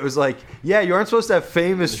 And it was like, yeah, you aren't supposed to have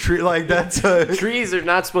famous trees. Like, that's a... Trees are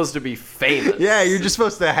not supposed to be famous. Yeah, you're just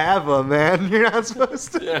supposed to have them, man. You're not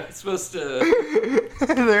supposed to... Yeah, it's supposed to...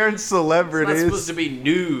 They aren't celebrities. It's not supposed to be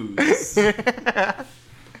news.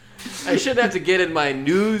 I shouldn't have to get in my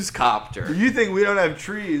news copter. You think we don't have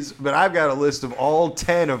trees, but I've got a list of all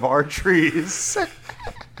 10 of our trees.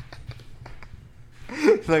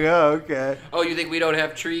 It's like, oh, okay. Oh, you think we don't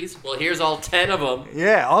have trees? Well, here's all 10 of them.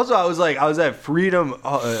 Yeah. Also, I was at Freedom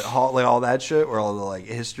Hall, like all that shit, where all the like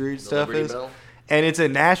history stuff Liberty is, Bell? and it's a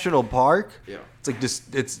national park. Yeah. It's like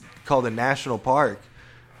it's called a national park,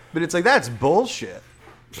 but it's like that's bullshit.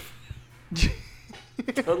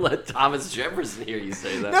 Don't let Thomas Jefferson hear you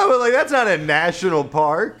say that. No, but like that's not a national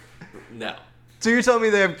park. No. So you're telling me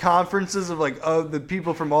they have conferences of like the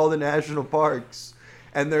people from all the national parks,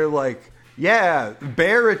 and they're like, yeah,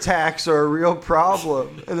 bear attacks are a real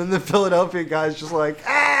problem. And then the Philadelphia guy's just like,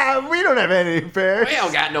 we don't have any bears. We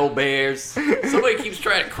don't got no bears. Somebody keeps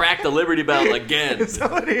trying to crack the Liberty Bell again.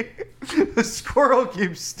 The squirrel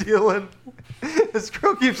keeps stealing. The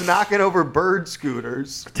squirrel keeps knocking over bird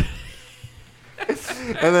scooters.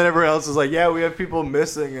 And then everyone else is like, yeah, we have people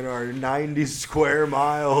missing in our 90 square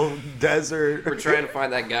mile desert. We're trying to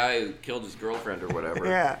find that guy who killed his girlfriend or whatever.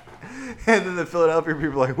 Yeah. And then the Philadelphia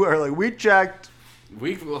people are like, we checked.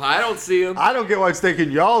 I don't see him. I don't get why it's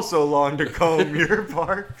taking y'all so long to comb your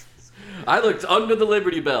parks. I looked under the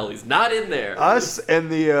Liberty Bell. He's not in there. Us and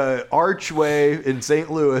the archway in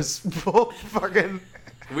St. Louis both fucking...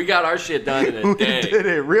 We got our shit done in a day. We did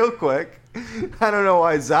it real quick. I don't know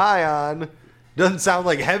why Zion doesn't sound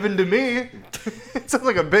like heaven to me. It sounds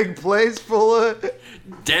like a big place full of...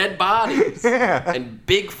 Dead bodies. Yeah. And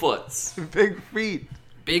Bigfoots. Big feet.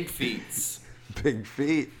 Big feets. Big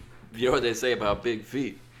feet. You know what they say about big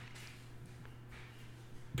feet?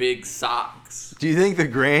 Big socks. Do you think the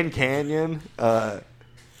Grand Canyon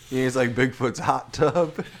is like Bigfoot's hot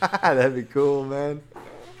tub? That'd be cool, man.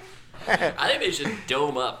 I think they should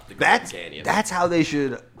dome up the Grand Canyon. That's how they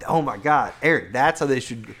should... Oh, my God. Eric, that's how they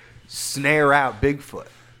should snare out Bigfoot.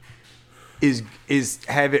 Is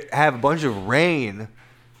have a bunch of rain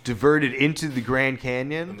diverted into the Grand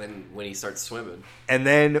Canyon. And then when he starts swimming. And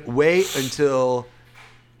then wait until...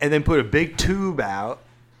 And then put a big tube out.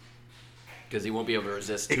 Because he won't be able to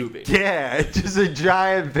resist tubing. Yeah, just a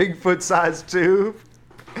giant Bigfoot-sized tube.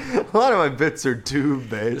 A lot of my bits are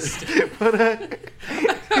tube-based. But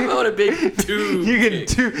I want a big tube. you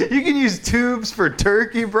can use tubes for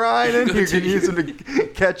turkey brine, and you can use them to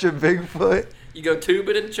catch a Bigfoot. You go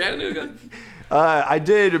tubing in Chattanooga? I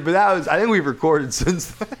did, but I think we've recorded since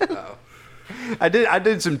then. Oh. I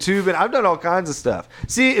did some tubing. I've done all kinds of stuff.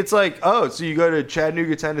 See, it's like, so you go to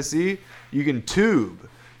Chattanooga, Tennessee, you can tube.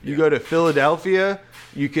 You go to Philadelphia,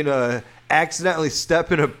 you can accidentally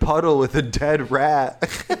step in a puddle with a dead rat.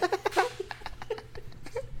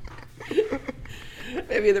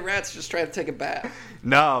 Maybe the rat's just trying to take a bath.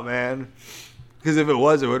 No, man. Because if it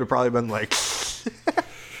was, it would have probably been like...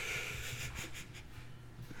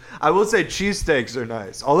 I will say cheesesteaks are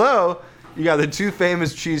nice. Although, you got the two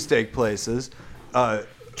famous cheesesteak places.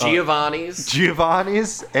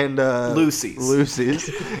 Giovanni's and... Lucy's.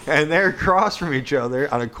 And they're across from each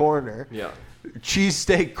other on a corner. Yeah.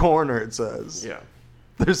 Cheesesteak corner, it says. Yeah.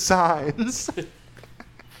 There's signs.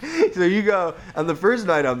 So you go, and the first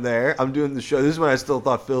night I'm there, I'm doing the show. This is when I still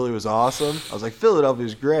thought Philly was awesome. I was like,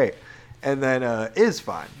 Philadelphia's great. And then it is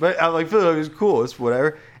fine. But I'm like, Philadelphia's cool. It's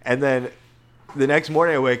whatever. And then the next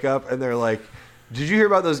morning I wake up, and they're like, did you hear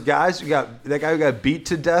about those guys that guy who got beat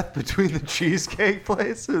to death between the cheesecake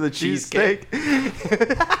place or the cheesesteak?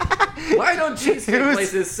 Why don't cheesesteak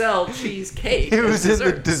places sell cheesecake? It was in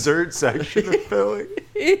the dessert section of Philly.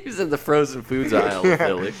 He was in the frozen foods aisle of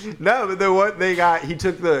Philly. No, but then what they got? He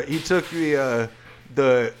took the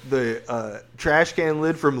trash can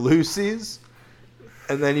lid from Lucy's,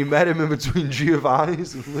 and then he met him in between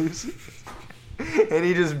Giovanni's and Lucy's, and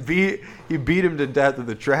he beat him to death with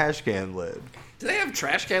the trash can lid. Do they have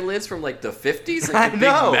trash can lids from like the 50s? I Like the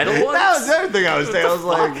know. big metal ones? That was everything I was saying. I was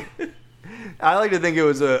fuck? like, I like to think it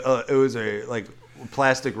was a like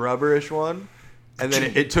plastic rubberish one, and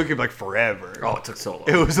then it took him like forever. Oh, it took so long.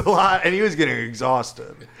 It was a lot, and he was getting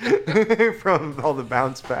exhausted from all the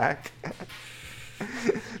bounce back.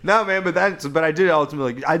 No, man, but I did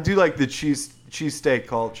ultimately. I do like the cheesesteak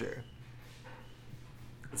culture.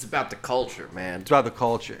 It's about the culture, man. It's about the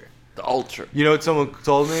culture. The ultra. You know what someone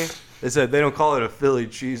told me? They said they don't call it a Philly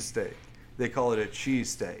cheesesteak. They call it a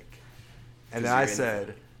cheesesteak. And then I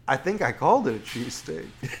said, I think I called it a cheesesteak.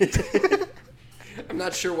 I'm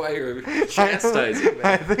not sure why you're chastising me.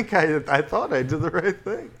 I think I thought I did the right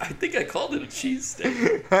thing. I think I called it a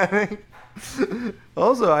cheesesteak.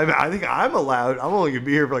 Also, I think I'm allowed. I'm only gonna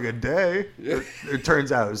be here for like a day. It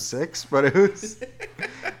turns out it was 6, but it was.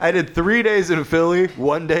 I did 3 days in Philly,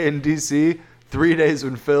 1 day in DC, 3 days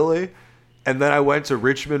in Philly, and then I went to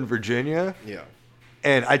Richmond, Virginia. Yeah.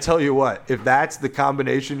 And I tell you what, if that's the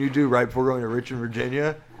combination you do right before going to Richmond,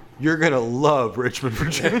 Virginia, you're gonna love Richmond,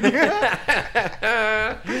 Virginia.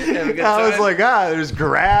 I was like, there's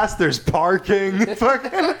grass, there's parking.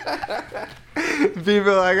 Fucking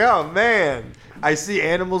people are like, oh man, I see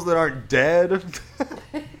animals that aren't dead.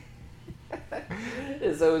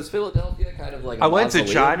 So is Philadelphia kind of like a I went to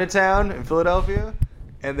mausoleum? Chinatown in Philadelphia,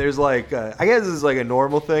 and there's like, I guess this is like a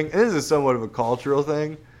normal thing, and this is somewhat of a cultural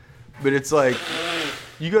thing, but it's like,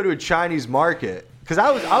 you go to a Chinese market, because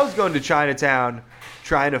I was going to Chinatown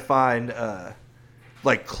trying to find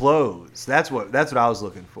like clothes. That's what I was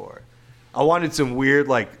looking for. I wanted some weird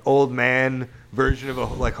like old man version of a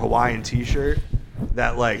like Hawaiian t-shirt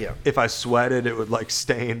that like if I sweated it would like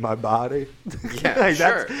stain my body. Yeah, like,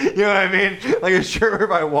 sure. You know what I mean? Like a shirt where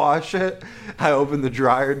if I wash it, I open the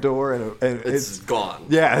dryer door and It's gone.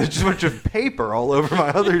 Yeah, there's just a bunch of paper all over my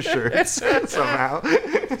other shirts somehow. So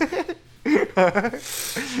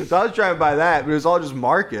I was trying to buy that, but it was all just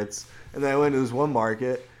markets. And then I went to this one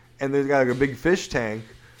market, and there's got like a big fish tank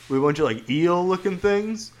with a bunch of like eel-looking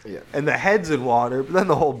things. Yeah. And the head's in water, but then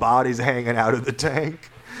the whole body's hanging out of the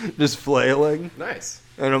tank, just flailing. Nice.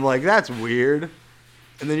 And I'm like, that's weird.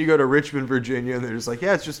 And then you go to Richmond, Virginia, and they're just like,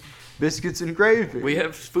 yeah, it's just biscuits and gravy. We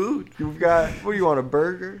have food. You've got, what do you want, a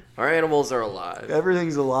burger? Our animals are alive.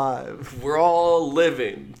 Everything's alive. We're all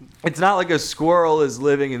living. It's not like a squirrel is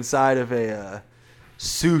living inside of a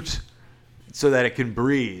suit so that it can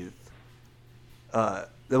breathe. Well,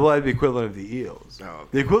 that'd be the equivalent of the eels. Oh, okay.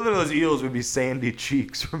 The equivalent of those eels would be Sandy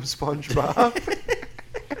Cheeks from SpongeBob.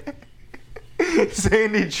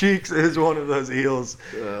 Sandy Cheeks is one of those eels.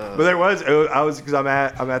 But there was, because I'm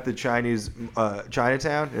at the Chinese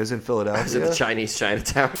Chinatown. It was in Philadelphia. I was at the Chinese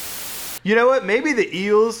Chinatown. You know what? Maybe the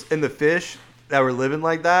eels and the fish that were living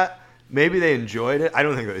like that, maybe they enjoyed it. I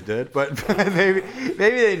don't think they did, but maybe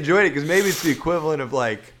they enjoyed it because maybe it's the equivalent of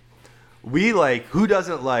like, who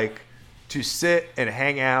doesn't like to sit and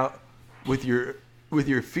hang out with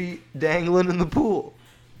your feet dangling in the pool?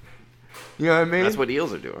 You know what I mean? That's what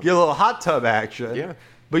eels are doing. Get a little hot tub action. Yeah.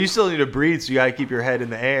 But you still need to breathe, so you got to keep your head in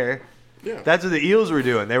the air. Yeah. That's what the eels were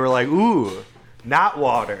doing. They were like, ooh, not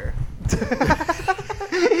water.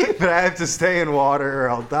 But I have to stay in water or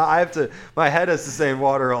I'll die. My head has to stay in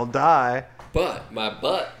water or I'll die. But my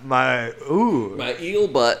butt. My eel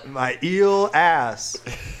butt. My eel ass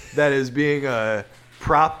that is being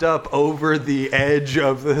propped up over the edge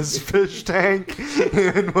of this fish tank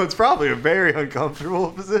in what's probably a very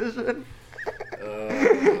uncomfortable position.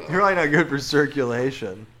 probably not good for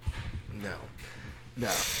circulation. No.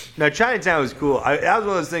 No, Chinatown was cool. That was one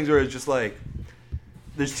of those things where it's just like,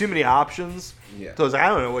 there's too many options. Yeah. So I was like, I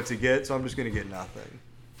don't know what to get, so I'm just going to get nothing.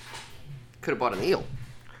 Could have bought an eel.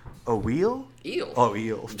 A wheel? Eel. Oh,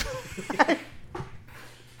 eel.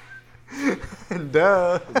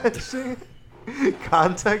 Duh.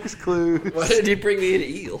 Context clues. Why did you bring me an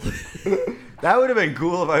eel? That would have been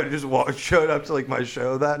cool if I just showed up to like my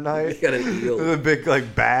show that night. You got an eel. With a big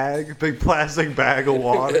like big plastic bag of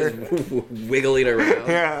water. Wiggling around.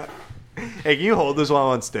 Yeah. Hey, can you hold this while I'm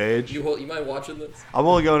on stage? You mind watching this? I'm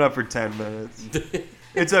only going up for 10 minutes.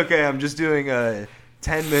 It's okay. I'm just doing 10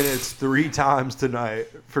 minutes 3 times tonight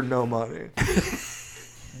for no money.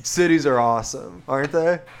 Cities are awesome, aren't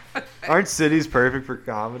they? Aren't cities perfect for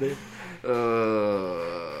comedy?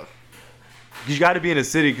 You got to be in a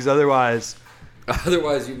city because otherwise...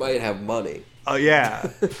 Otherwise, you might have money. Oh,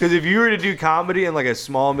 yeah. Because if you were to do comedy in like a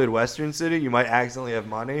small Midwestern city, you might accidentally have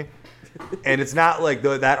money. And it's not like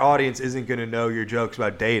that audience isn't going to know your jokes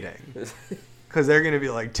about dating. Because they're going to be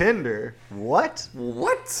like, Tinder? What?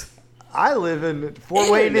 What? I live in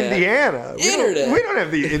Fort Wayne, Indiana. We don't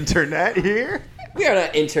have the internet here. We are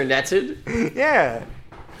not interneted. Yeah.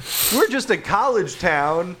 We're just a college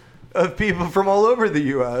town of people from all over the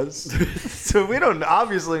U.S. So we don't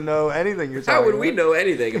obviously know anything you're talking about. How would we know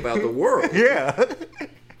anything about the world? Yeah.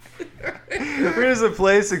 We're just a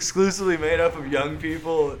place exclusively made up of young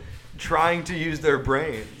people trying to use their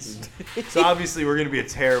brains. So obviously we're going to be a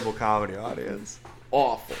terrible comedy audience.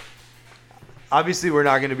 Awful. Obviously we're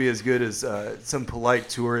not going to be as good as some polite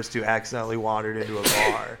tourist who accidentally wandered into a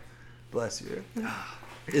bar. Bless you.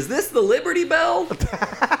 Is this the Liberty Bell?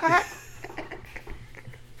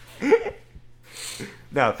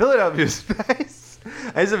 No, Philadelphia's nice.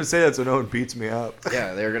 I just have to say that so no one beats me up.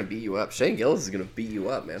 Yeah, they're going to beat you up. Shane Gillis is going to beat you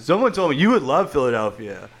up, man. Someone told me you would love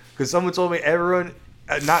Philadelphia because someone told me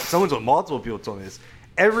multiple people told me this.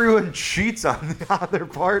 Everyone cheats on their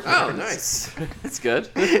partners. Oh, nice. That's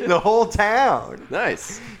good. The whole town.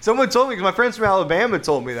 Nice. Someone told me, because my friends from Alabama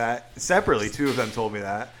told me that separately. 2 of them told me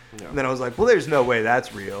that. Yeah. And then I was like, well, there's no way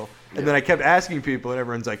that's real. And then I kept asking people, and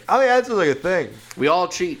everyone's like, oh, yeah, that's like a thing. We all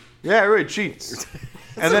cheat. Yeah, everybody cheats.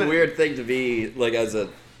 That's a weird thing to be, like, that's an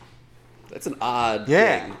odd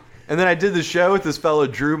thing. And then I did the show with this fellow,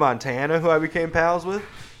 Drew Montana, who I became pals with.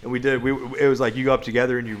 And it was like you go up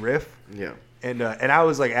together and you riff. Yeah. And I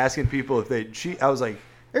was like asking people if they cheat. I was like,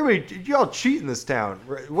 everybody, you all cheat in this town.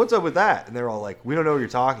 What's up with that? And they're all like, we don't know what you're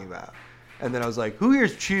talking about. And then I was like, who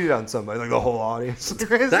here's cheated on somebody? Like the whole audience.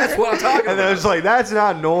 That's what I'm talking about. And then I was like, that's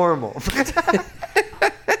not normal.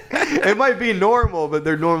 It might be normal, but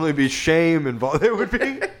there'd normally be shame involved. There would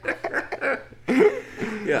be.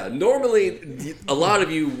 Yeah, normally a lot of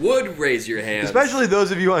you would raise your hands. Especially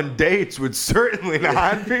those of you on dates would certainly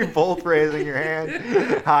not be both raising your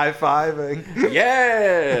hand, high-fiving.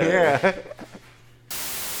 Yeah. Yeah.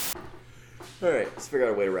 All right, let's figure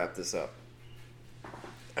out a way to wrap this up.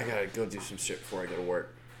 I gotta go do some shit before I go to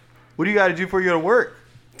work. What do you gotta do before you go to work?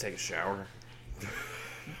 Take a shower.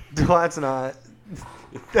 Well,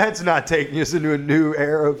 that's not taking us into a new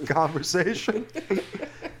era of conversation.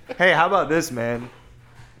 Hey, how about this, man?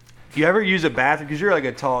 You ever use a bathroom? Because you're like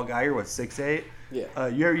a tall guy. You're what, 6'8"? Yeah.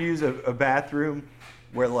 You ever use a bathroom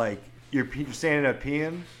where like you're standing up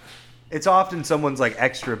peeing? It's often someone's like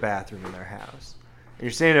extra bathroom in their house. And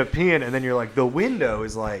you're standing up peeing, and then you're like, the window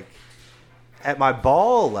is like at my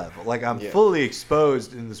ball level. Like I'm fully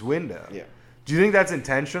exposed in this window. Yeah. Do you think that's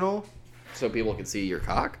intentional? So people can see your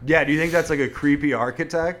cock? Yeah. Do you think that's like a creepy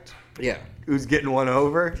architect? Yeah. Who's getting one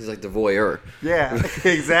over? He's like the voyeur. Yeah,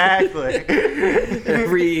 exactly.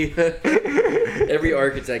 Every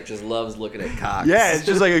architect just loves looking at cocks. Yeah, it's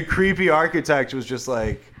just like a creepy architect was just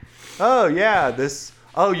like, oh yeah,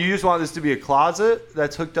 you just want this to be a closet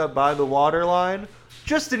that's hooked up by the water line?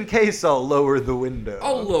 Just in case I'll lower the window.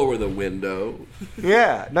 I'll lower the window.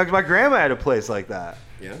 Yeah, no, 'cause my grandma had a place like that.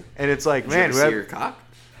 Yeah? And it's like, did you ever see your cock?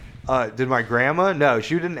 Did my grandma? No,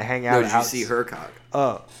 she didn't hang out. No, did you see her cock?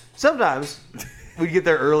 Oh. Sometimes we'd get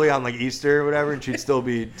there early on like Easter or whatever, and she'd still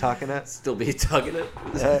be tucking it. Still be tugging it?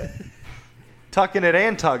 Tucking it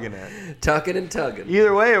and tugging it. Tucking and tugging.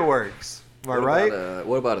 Either way it works. Am I right?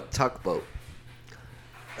 What about a tugboat?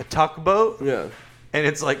 A tugboat? Yeah. And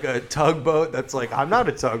it's like a tugboat that's like, I'm not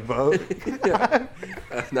a tugboat.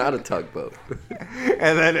 Not a tugboat.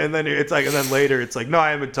 And then it's like, and then later it's like, no,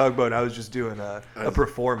 I am a tugboat. I was just doing a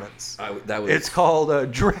performance. It's called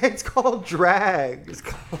it's called drag. It's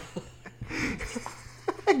called...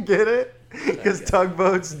 Get it? Because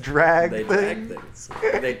tugboats drag things. They drag things.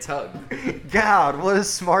 They tug. God, what a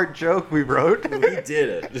smart joke we wrote. We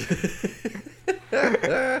did it.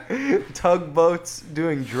 Tugboats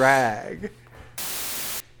doing drag.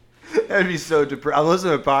 That'd be so depressing. I'm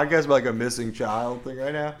listening to a podcast about like a missing child thing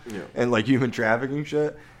right now, and like human trafficking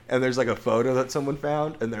shit. And there's like a photo that someone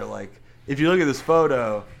found, and they're like, if you look at this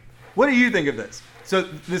photo, what do you think of this? So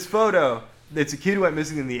this photo, it's a kid who went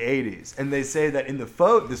missing in the 80s, and they say that in the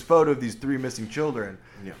this photo of these 3 missing children,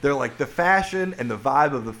 they're like the fashion and the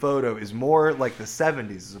vibe of the photo is more like the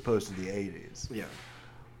 70s as opposed to the 80s. Yeah.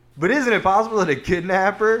 But isn't it possible that a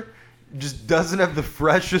kidnapper just doesn't have the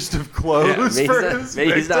freshest of clothes for his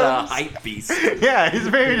maybe he's not a victims? hype beast. Yeah, he's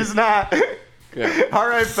maybe just not. Yeah. All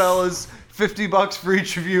right, fellas, $50 for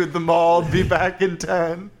each of you at the mall. Be back in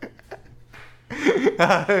 10.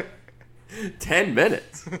 10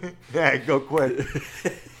 minutes. Yeah, go quick.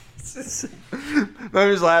 I'm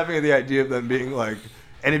just laughing at the idea of them being like,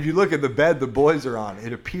 and if you look at the bed the boys are on,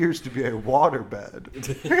 it appears to be a water bed.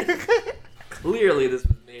 Clearly, this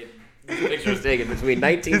was made. This picture was taken between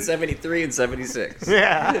 1973 and 76.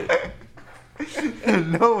 Yeah.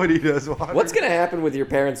 Nobody does water. What's gonna happen with your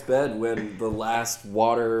parents' bed when the last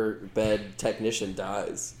water bed technician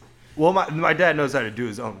dies? Well, my dad knows how to do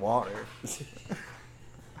his own water.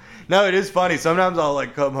 No, it is funny. Sometimes I'll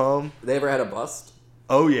like come home. They ever had a bust?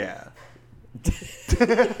 Oh yeah.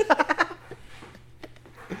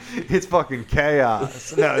 It's fucking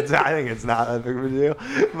chaos. No, I think it's not that big of a deal.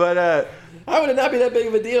 But How would it not be that big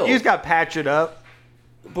of a deal? you just got to patch it up.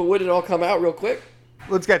 But would it all come out real quick?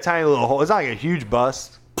 Well, it's got a tiny little hole. It's not like a huge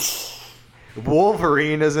bust.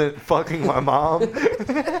 Wolverine isn't fucking my mom.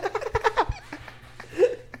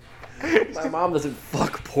 My mom doesn't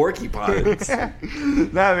fuck porcupines.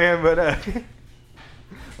 Nah, man, but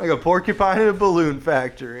like a porcupine in a balloon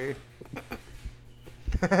factory.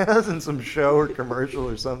 That wasn't some show or commercial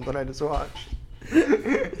or something I just watched.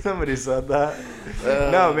 Somebody said that.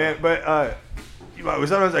 No, man, but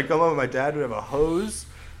sometimes I come home and my dad would have a hose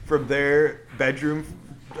from their bathroom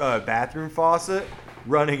faucet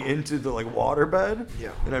running into the like water bed.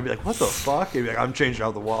 Yeah. And I'd be like, what the fuck? He'd be like, I'm changing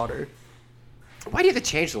out the water. Why do you have to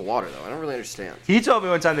change the water, though? I don't really understand. He told me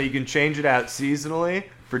one time that you can change it out seasonally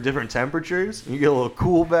for different temperatures. You get a little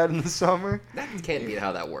cool bed in the summer. That can't be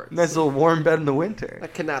how that works. Nice little warm bed in the winter.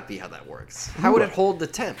 That cannot be how that works. How would it hold the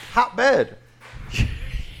temp? Hot bed.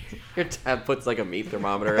 Your dad puts like a meat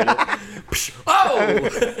thermometer in it. Oh!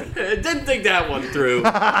 Didn't think that one through.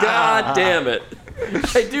 God damn it.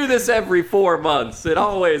 I do this every 4 months. It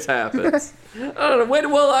always happens. I don't know.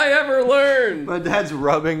 When will I ever learn? My dad's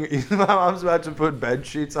rubbing. My mom's about to put bed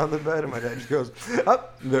sheets on the bed, and my dad just goes,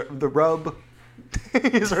 up, the rub.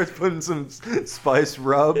 He starts putting some spice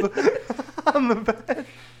rub on the bed.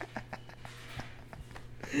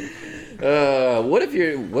 What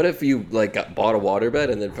if you like bought a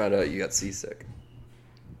waterbed and then found out you got seasick?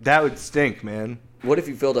 That would stink, man. What if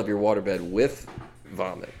you filled up your waterbed with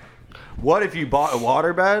vomit? What if you bought a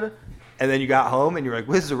waterbed and then you got home and you're like,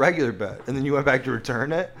 well, this is a regular bed, and then you went back to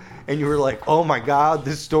return it and you were like, oh my god,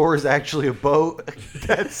 this store is actually a boat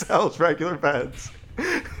that sells regular beds.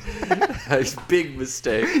 Big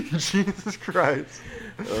mistake. Jesus Christ.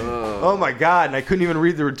 Oh my god, and I couldn't even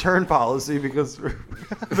read the return policy because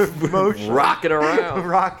the motion. Rocking around.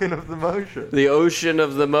 Rocking of the motion. The ocean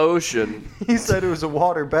of the motion. He said it was a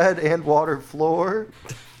water bed and water floor.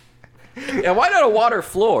 Yeah, why not a water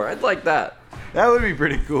floor? I'd like that. That would be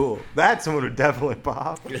pretty cool. That someone would definitely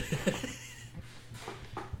pop.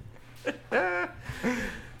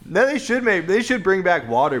 No, they should bring back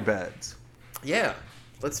water beds. Yeah.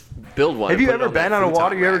 Let's build one. Have and you put it ever been on a futon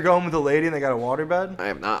water? You ever rack. go home with a lady and they got a water bed? I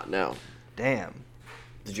have not, no. Damn.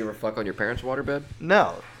 Did you ever fuck on your parents' waterbed?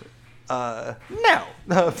 No. No.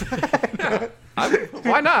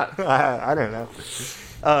 Why not? I don't know.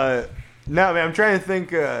 No, man, I'm trying to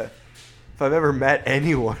think if I've ever met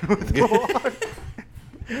anyone with a water.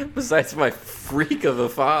 Besides my freak of a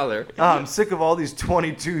father. Oh, I'm sick of all these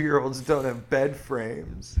 22-year-olds that don't have bed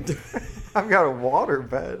frames. I've got a water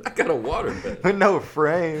bed. I got a waterbed. With no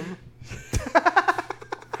frame.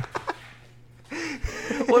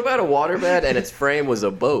 What about a waterbed and its frame was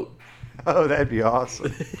a boat? Oh, that'd be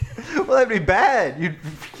awesome. Well, that'd be bad.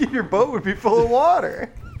 Your boat would be full of water.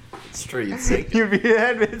 It's true, you'd sink.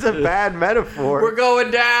 It's a bad metaphor. We're going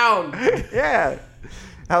down. Yeah.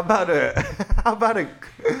 How about a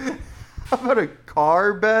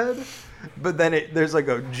car bed? But then there's like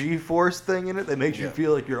a G-force thing in it that makes you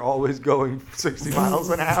feel like you're always going 60 miles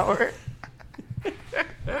an hour.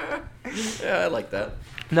 Yeah, I like that.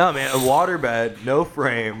 No, man, a waterbed, no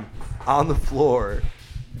frame, on the floor,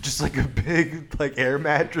 just like a big like air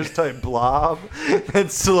mattress type blob that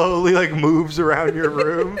slowly like moves around your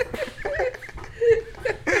room.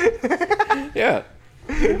 Yeah.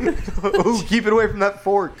 Ooh, keep it away from that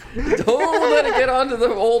fork. Don't let it get onto the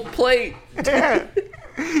old plate. Yeah.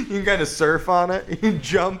 You can kind of surf on it. You can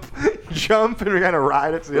jump, and we kind of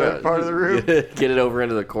ride it to the other part of the room. Get it over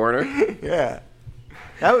into the corner. Yeah.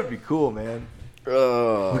 That would be cool, man.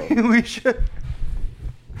 Oh. We should.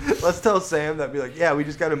 Let's tell Sam that. Be like, yeah, we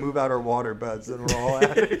just got to move out our water beds, and we're all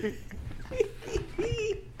at it.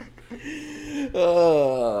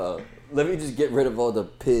 Let me just get rid of all the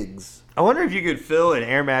pigs. I wonder if you could fill an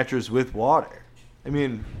air mattress with water. I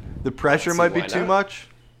mean, the pressure might be too much.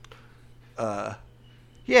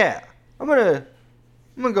 Yeah, I'm gonna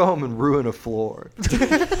go home and ruin a floor. I'm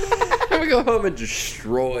gonna go home and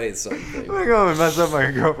destroy something. I'm gonna go home and mess up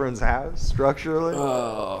my girlfriend's house structurally.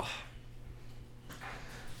 Oh.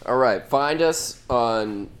 All right, find us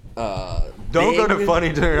on. Don't go to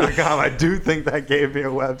funnyturner.com. I do think that gave me a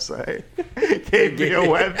website.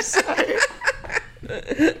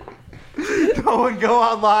 Don't go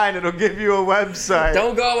online. It'll give you a website.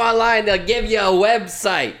 Don't go online. They'll give you a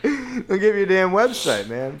website. They'll give you a damn website,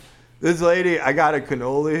 man. This lady, I got a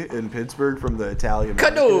cannoli in Pittsburgh from the Italian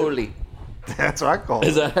market. Cannoli. That's what I call it.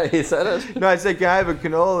 Is that how you said it? No, I said, can I have a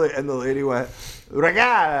cannoli? And the lady went,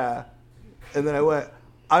 regatta. And then I went,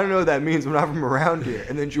 I don't know what that means. I'm not from around here.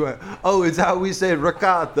 And then she went, oh, it's how we say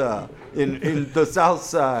ricotta in the South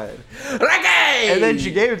Side. Reggae! And then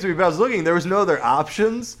she gave it to me, but I was looking. There was no other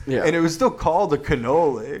options. Yeah. And it was still called a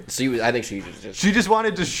cannoli. So I think she just She just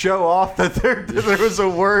wanted to show off that there was a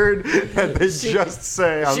word that they just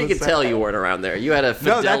say on she the could side. tell you weren't around there. You had a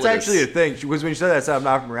No, that's Fidelis. actually a thing. Because when she said that, I said, I'm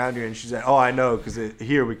not from around here. And she said, oh, I know, because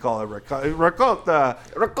here we call it ricotta.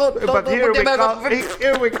 But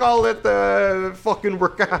here we call it fucking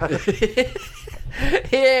ricotta.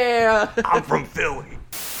 Yeah. I'm from Philly.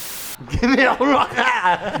 Give me a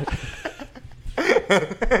ricotta.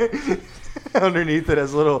 Underneath it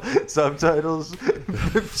has little subtitles.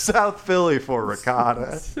 South Philly for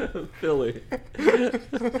ricotta. Philly.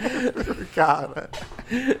 Ricotta.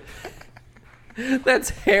 That's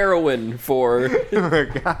heroin for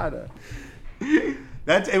Ricotta.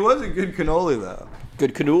 It was a good cannoli, though.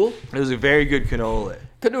 good canool. It was a very good cannoli.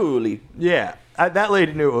 Cannoli. Yeah. That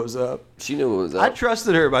lady knew what was up. She knew what was I up.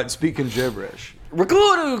 trusted her about speaking gibberish.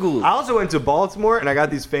 Recordable. I also went to Baltimore, and I got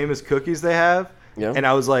these famous cookies they have. Yeah. And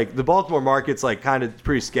I was like, the Baltimore market's like kind of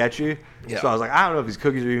pretty sketchy. Yeah. So I was like, I don't know if these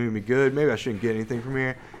cookies are even gonna be good. Maybe I shouldn't get anything from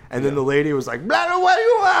here. And then the lady was like, blah, blah, what do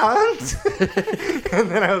you want?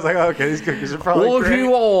 And then I was like, okay, these cookies are probably What great. do you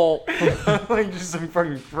want? Like just some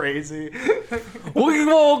fucking crazy. We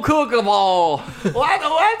want cook 'em all. What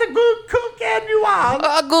the good cookie you want?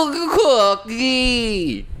 A good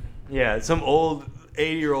cookie. Yeah, some old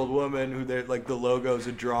 80-year-old woman who they're like the logo's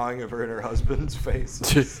a drawing of her and her husband's face.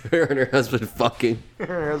 Her and her husband fucking. Her and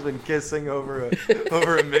her husband kissing over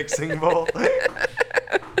a mixing bowl.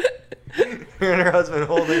 Her and her husband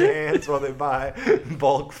holding hands while they buy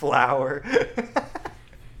bulk flour.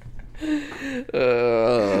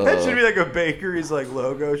 That should be like a bakery's like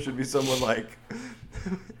logo. Should be someone like,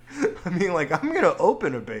 I mean, like I'm gonna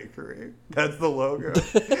open a bakery. That's the logo.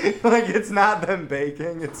 Like it's not them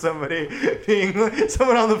baking. It's somebody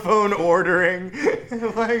someone on the phone ordering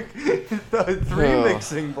like 3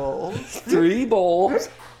 mixing bowls. 3 bowls.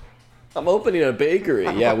 I'm opening a bakery.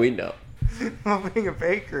 Yeah, we know. I'm opening a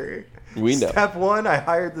bakery. We know. Step 1, I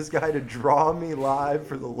hired this guy to draw me live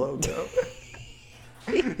for the logo.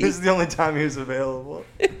 This is the only time he was available.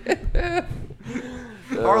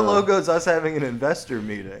 Our logo's us having an investor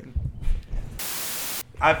meeting.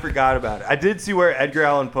 I forgot about it. I did see where Edgar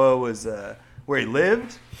Allan Poe was, where he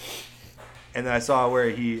lived, and then I saw where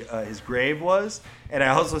his grave was, and I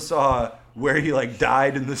also saw where he like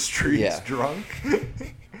died in the streets drunk.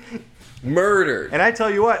 Murdered. And I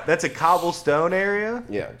tell you what, that's a cobblestone area.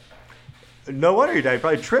 Yeah. No wonder he died. He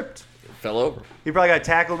probably tripped. Fell over. He probably got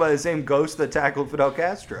tackled by the same ghost that tackled Fidel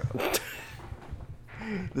Castro.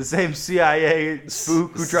 The same CIA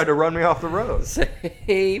spook who tried to run me off the road.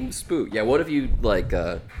 Same spook. Yeah, what if you looked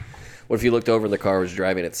over and the car was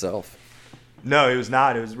driving itself? No, he was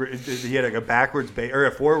not. He had like a backwards or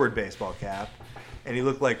a forward baseball cap, and he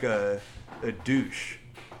looked like a douche.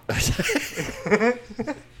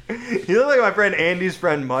 He looked like my friend Andy's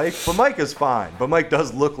friend Mike, but Mike is fine. But Mike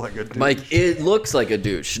does look like a douche. Mike, it looks like a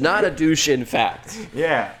douche, not a douche in fact.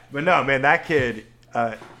 Yeah, but no, man, that kid.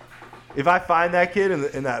 If I find that kid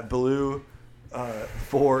in that blue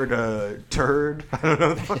Ford turd, I don't know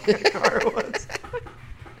what the fuck that car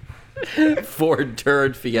was. Ford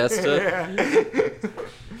turd Fiesta. Yeah.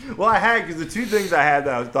 Well, I had because the 2 things I had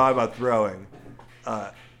that I was thought about throwing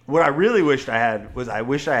What I really wished I had was I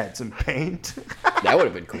wish I had some paint. That would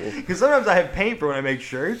have been cool. Because sometimes I have paint for when I make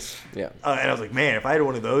shirts. Yeah. And I was like, man, if I had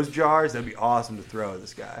one of those jars, that'd be awesome to throw at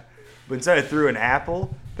this guy. But instead I threw an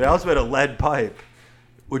apple, but I also had a lead pipe,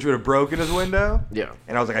 which would have broken his window. Yeah.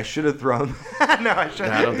 And I was like, I should have thrown that. No, I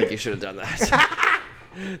shouldn't. I don't think you should have done that.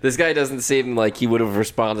 This guy doesn't seem like he would have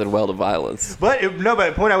responded well to violence. But by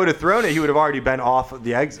the point I would have thrown it, he would have already been off of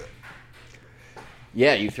the exit.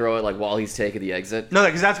 Yeah, you throw it like while he's taking the exit. No,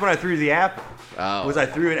 because that's when I threw the apple. Oh. Was I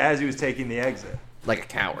threw it as he was taking the exit. Like a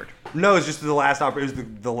coward. No, it was just the last it was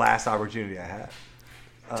the last opportunity I had.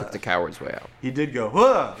 Took the coward's way out. He did go,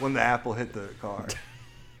 huh, when the apple hit the car.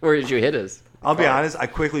 Where did you hit us? I'll be honest, I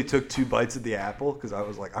quickly took 2 bites of the apple because I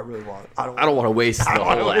was like, I don't want to waste the don't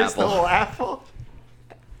wanna whole waste apple. the whole apple.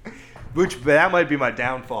 But that might be my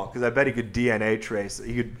downfall because I bet he could DNA trace it.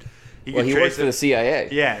 He could He trace works for it. the CIA.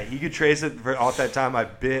 Yeah, he could trace it for all that time I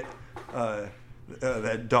bit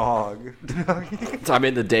that dog. I'm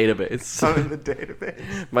in the database. I'm in the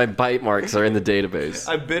database. My bite marks are in the database.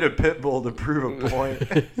 I bit a pit bull to prove a point.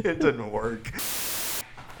 It didn't work.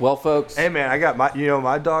 Well, folks. Hey man, I got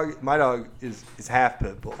my dog is half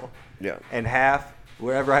pit bull. Yeah. And half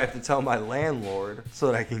wherever I have to tell my landlord so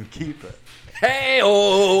that I can keep it.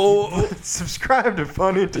 Hey-oh! Subscribe to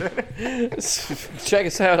Funny Day. Check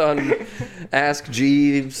us out on Ask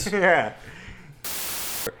Jeeves. Yeah.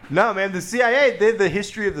 No, man, the CIA, they have the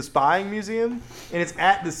History of the Spying Museum, and it's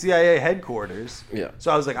at the CIA headquarters. Yeah.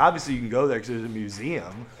 So I was like, obviously you can go there because there's a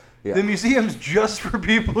museum. Yeah. The museum's just for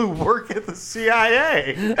people who work at the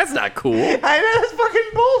CIA. That's not cool. I know, that's fucking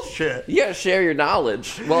bullshit. You gotta share your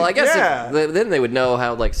knowledge. Well, I guess Yeah. then they would know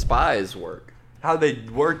how, like, spies work. How they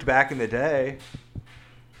worked back in the day.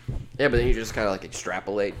 Yeah, but then you just kind of, like,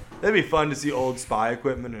 extrapolate. That'd be fun to see old spy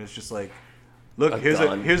equipment, and it's just like, look, here's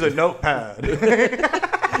gun. a notepad.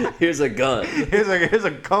 Here's a gun. here's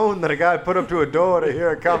a cone that a guy put up to a door to hear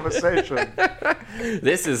a conversation.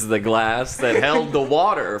 This is the glass that held the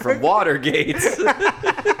water from Watergate. All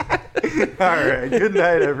right, good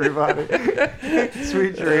night, everybody.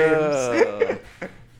 Sweet dreams.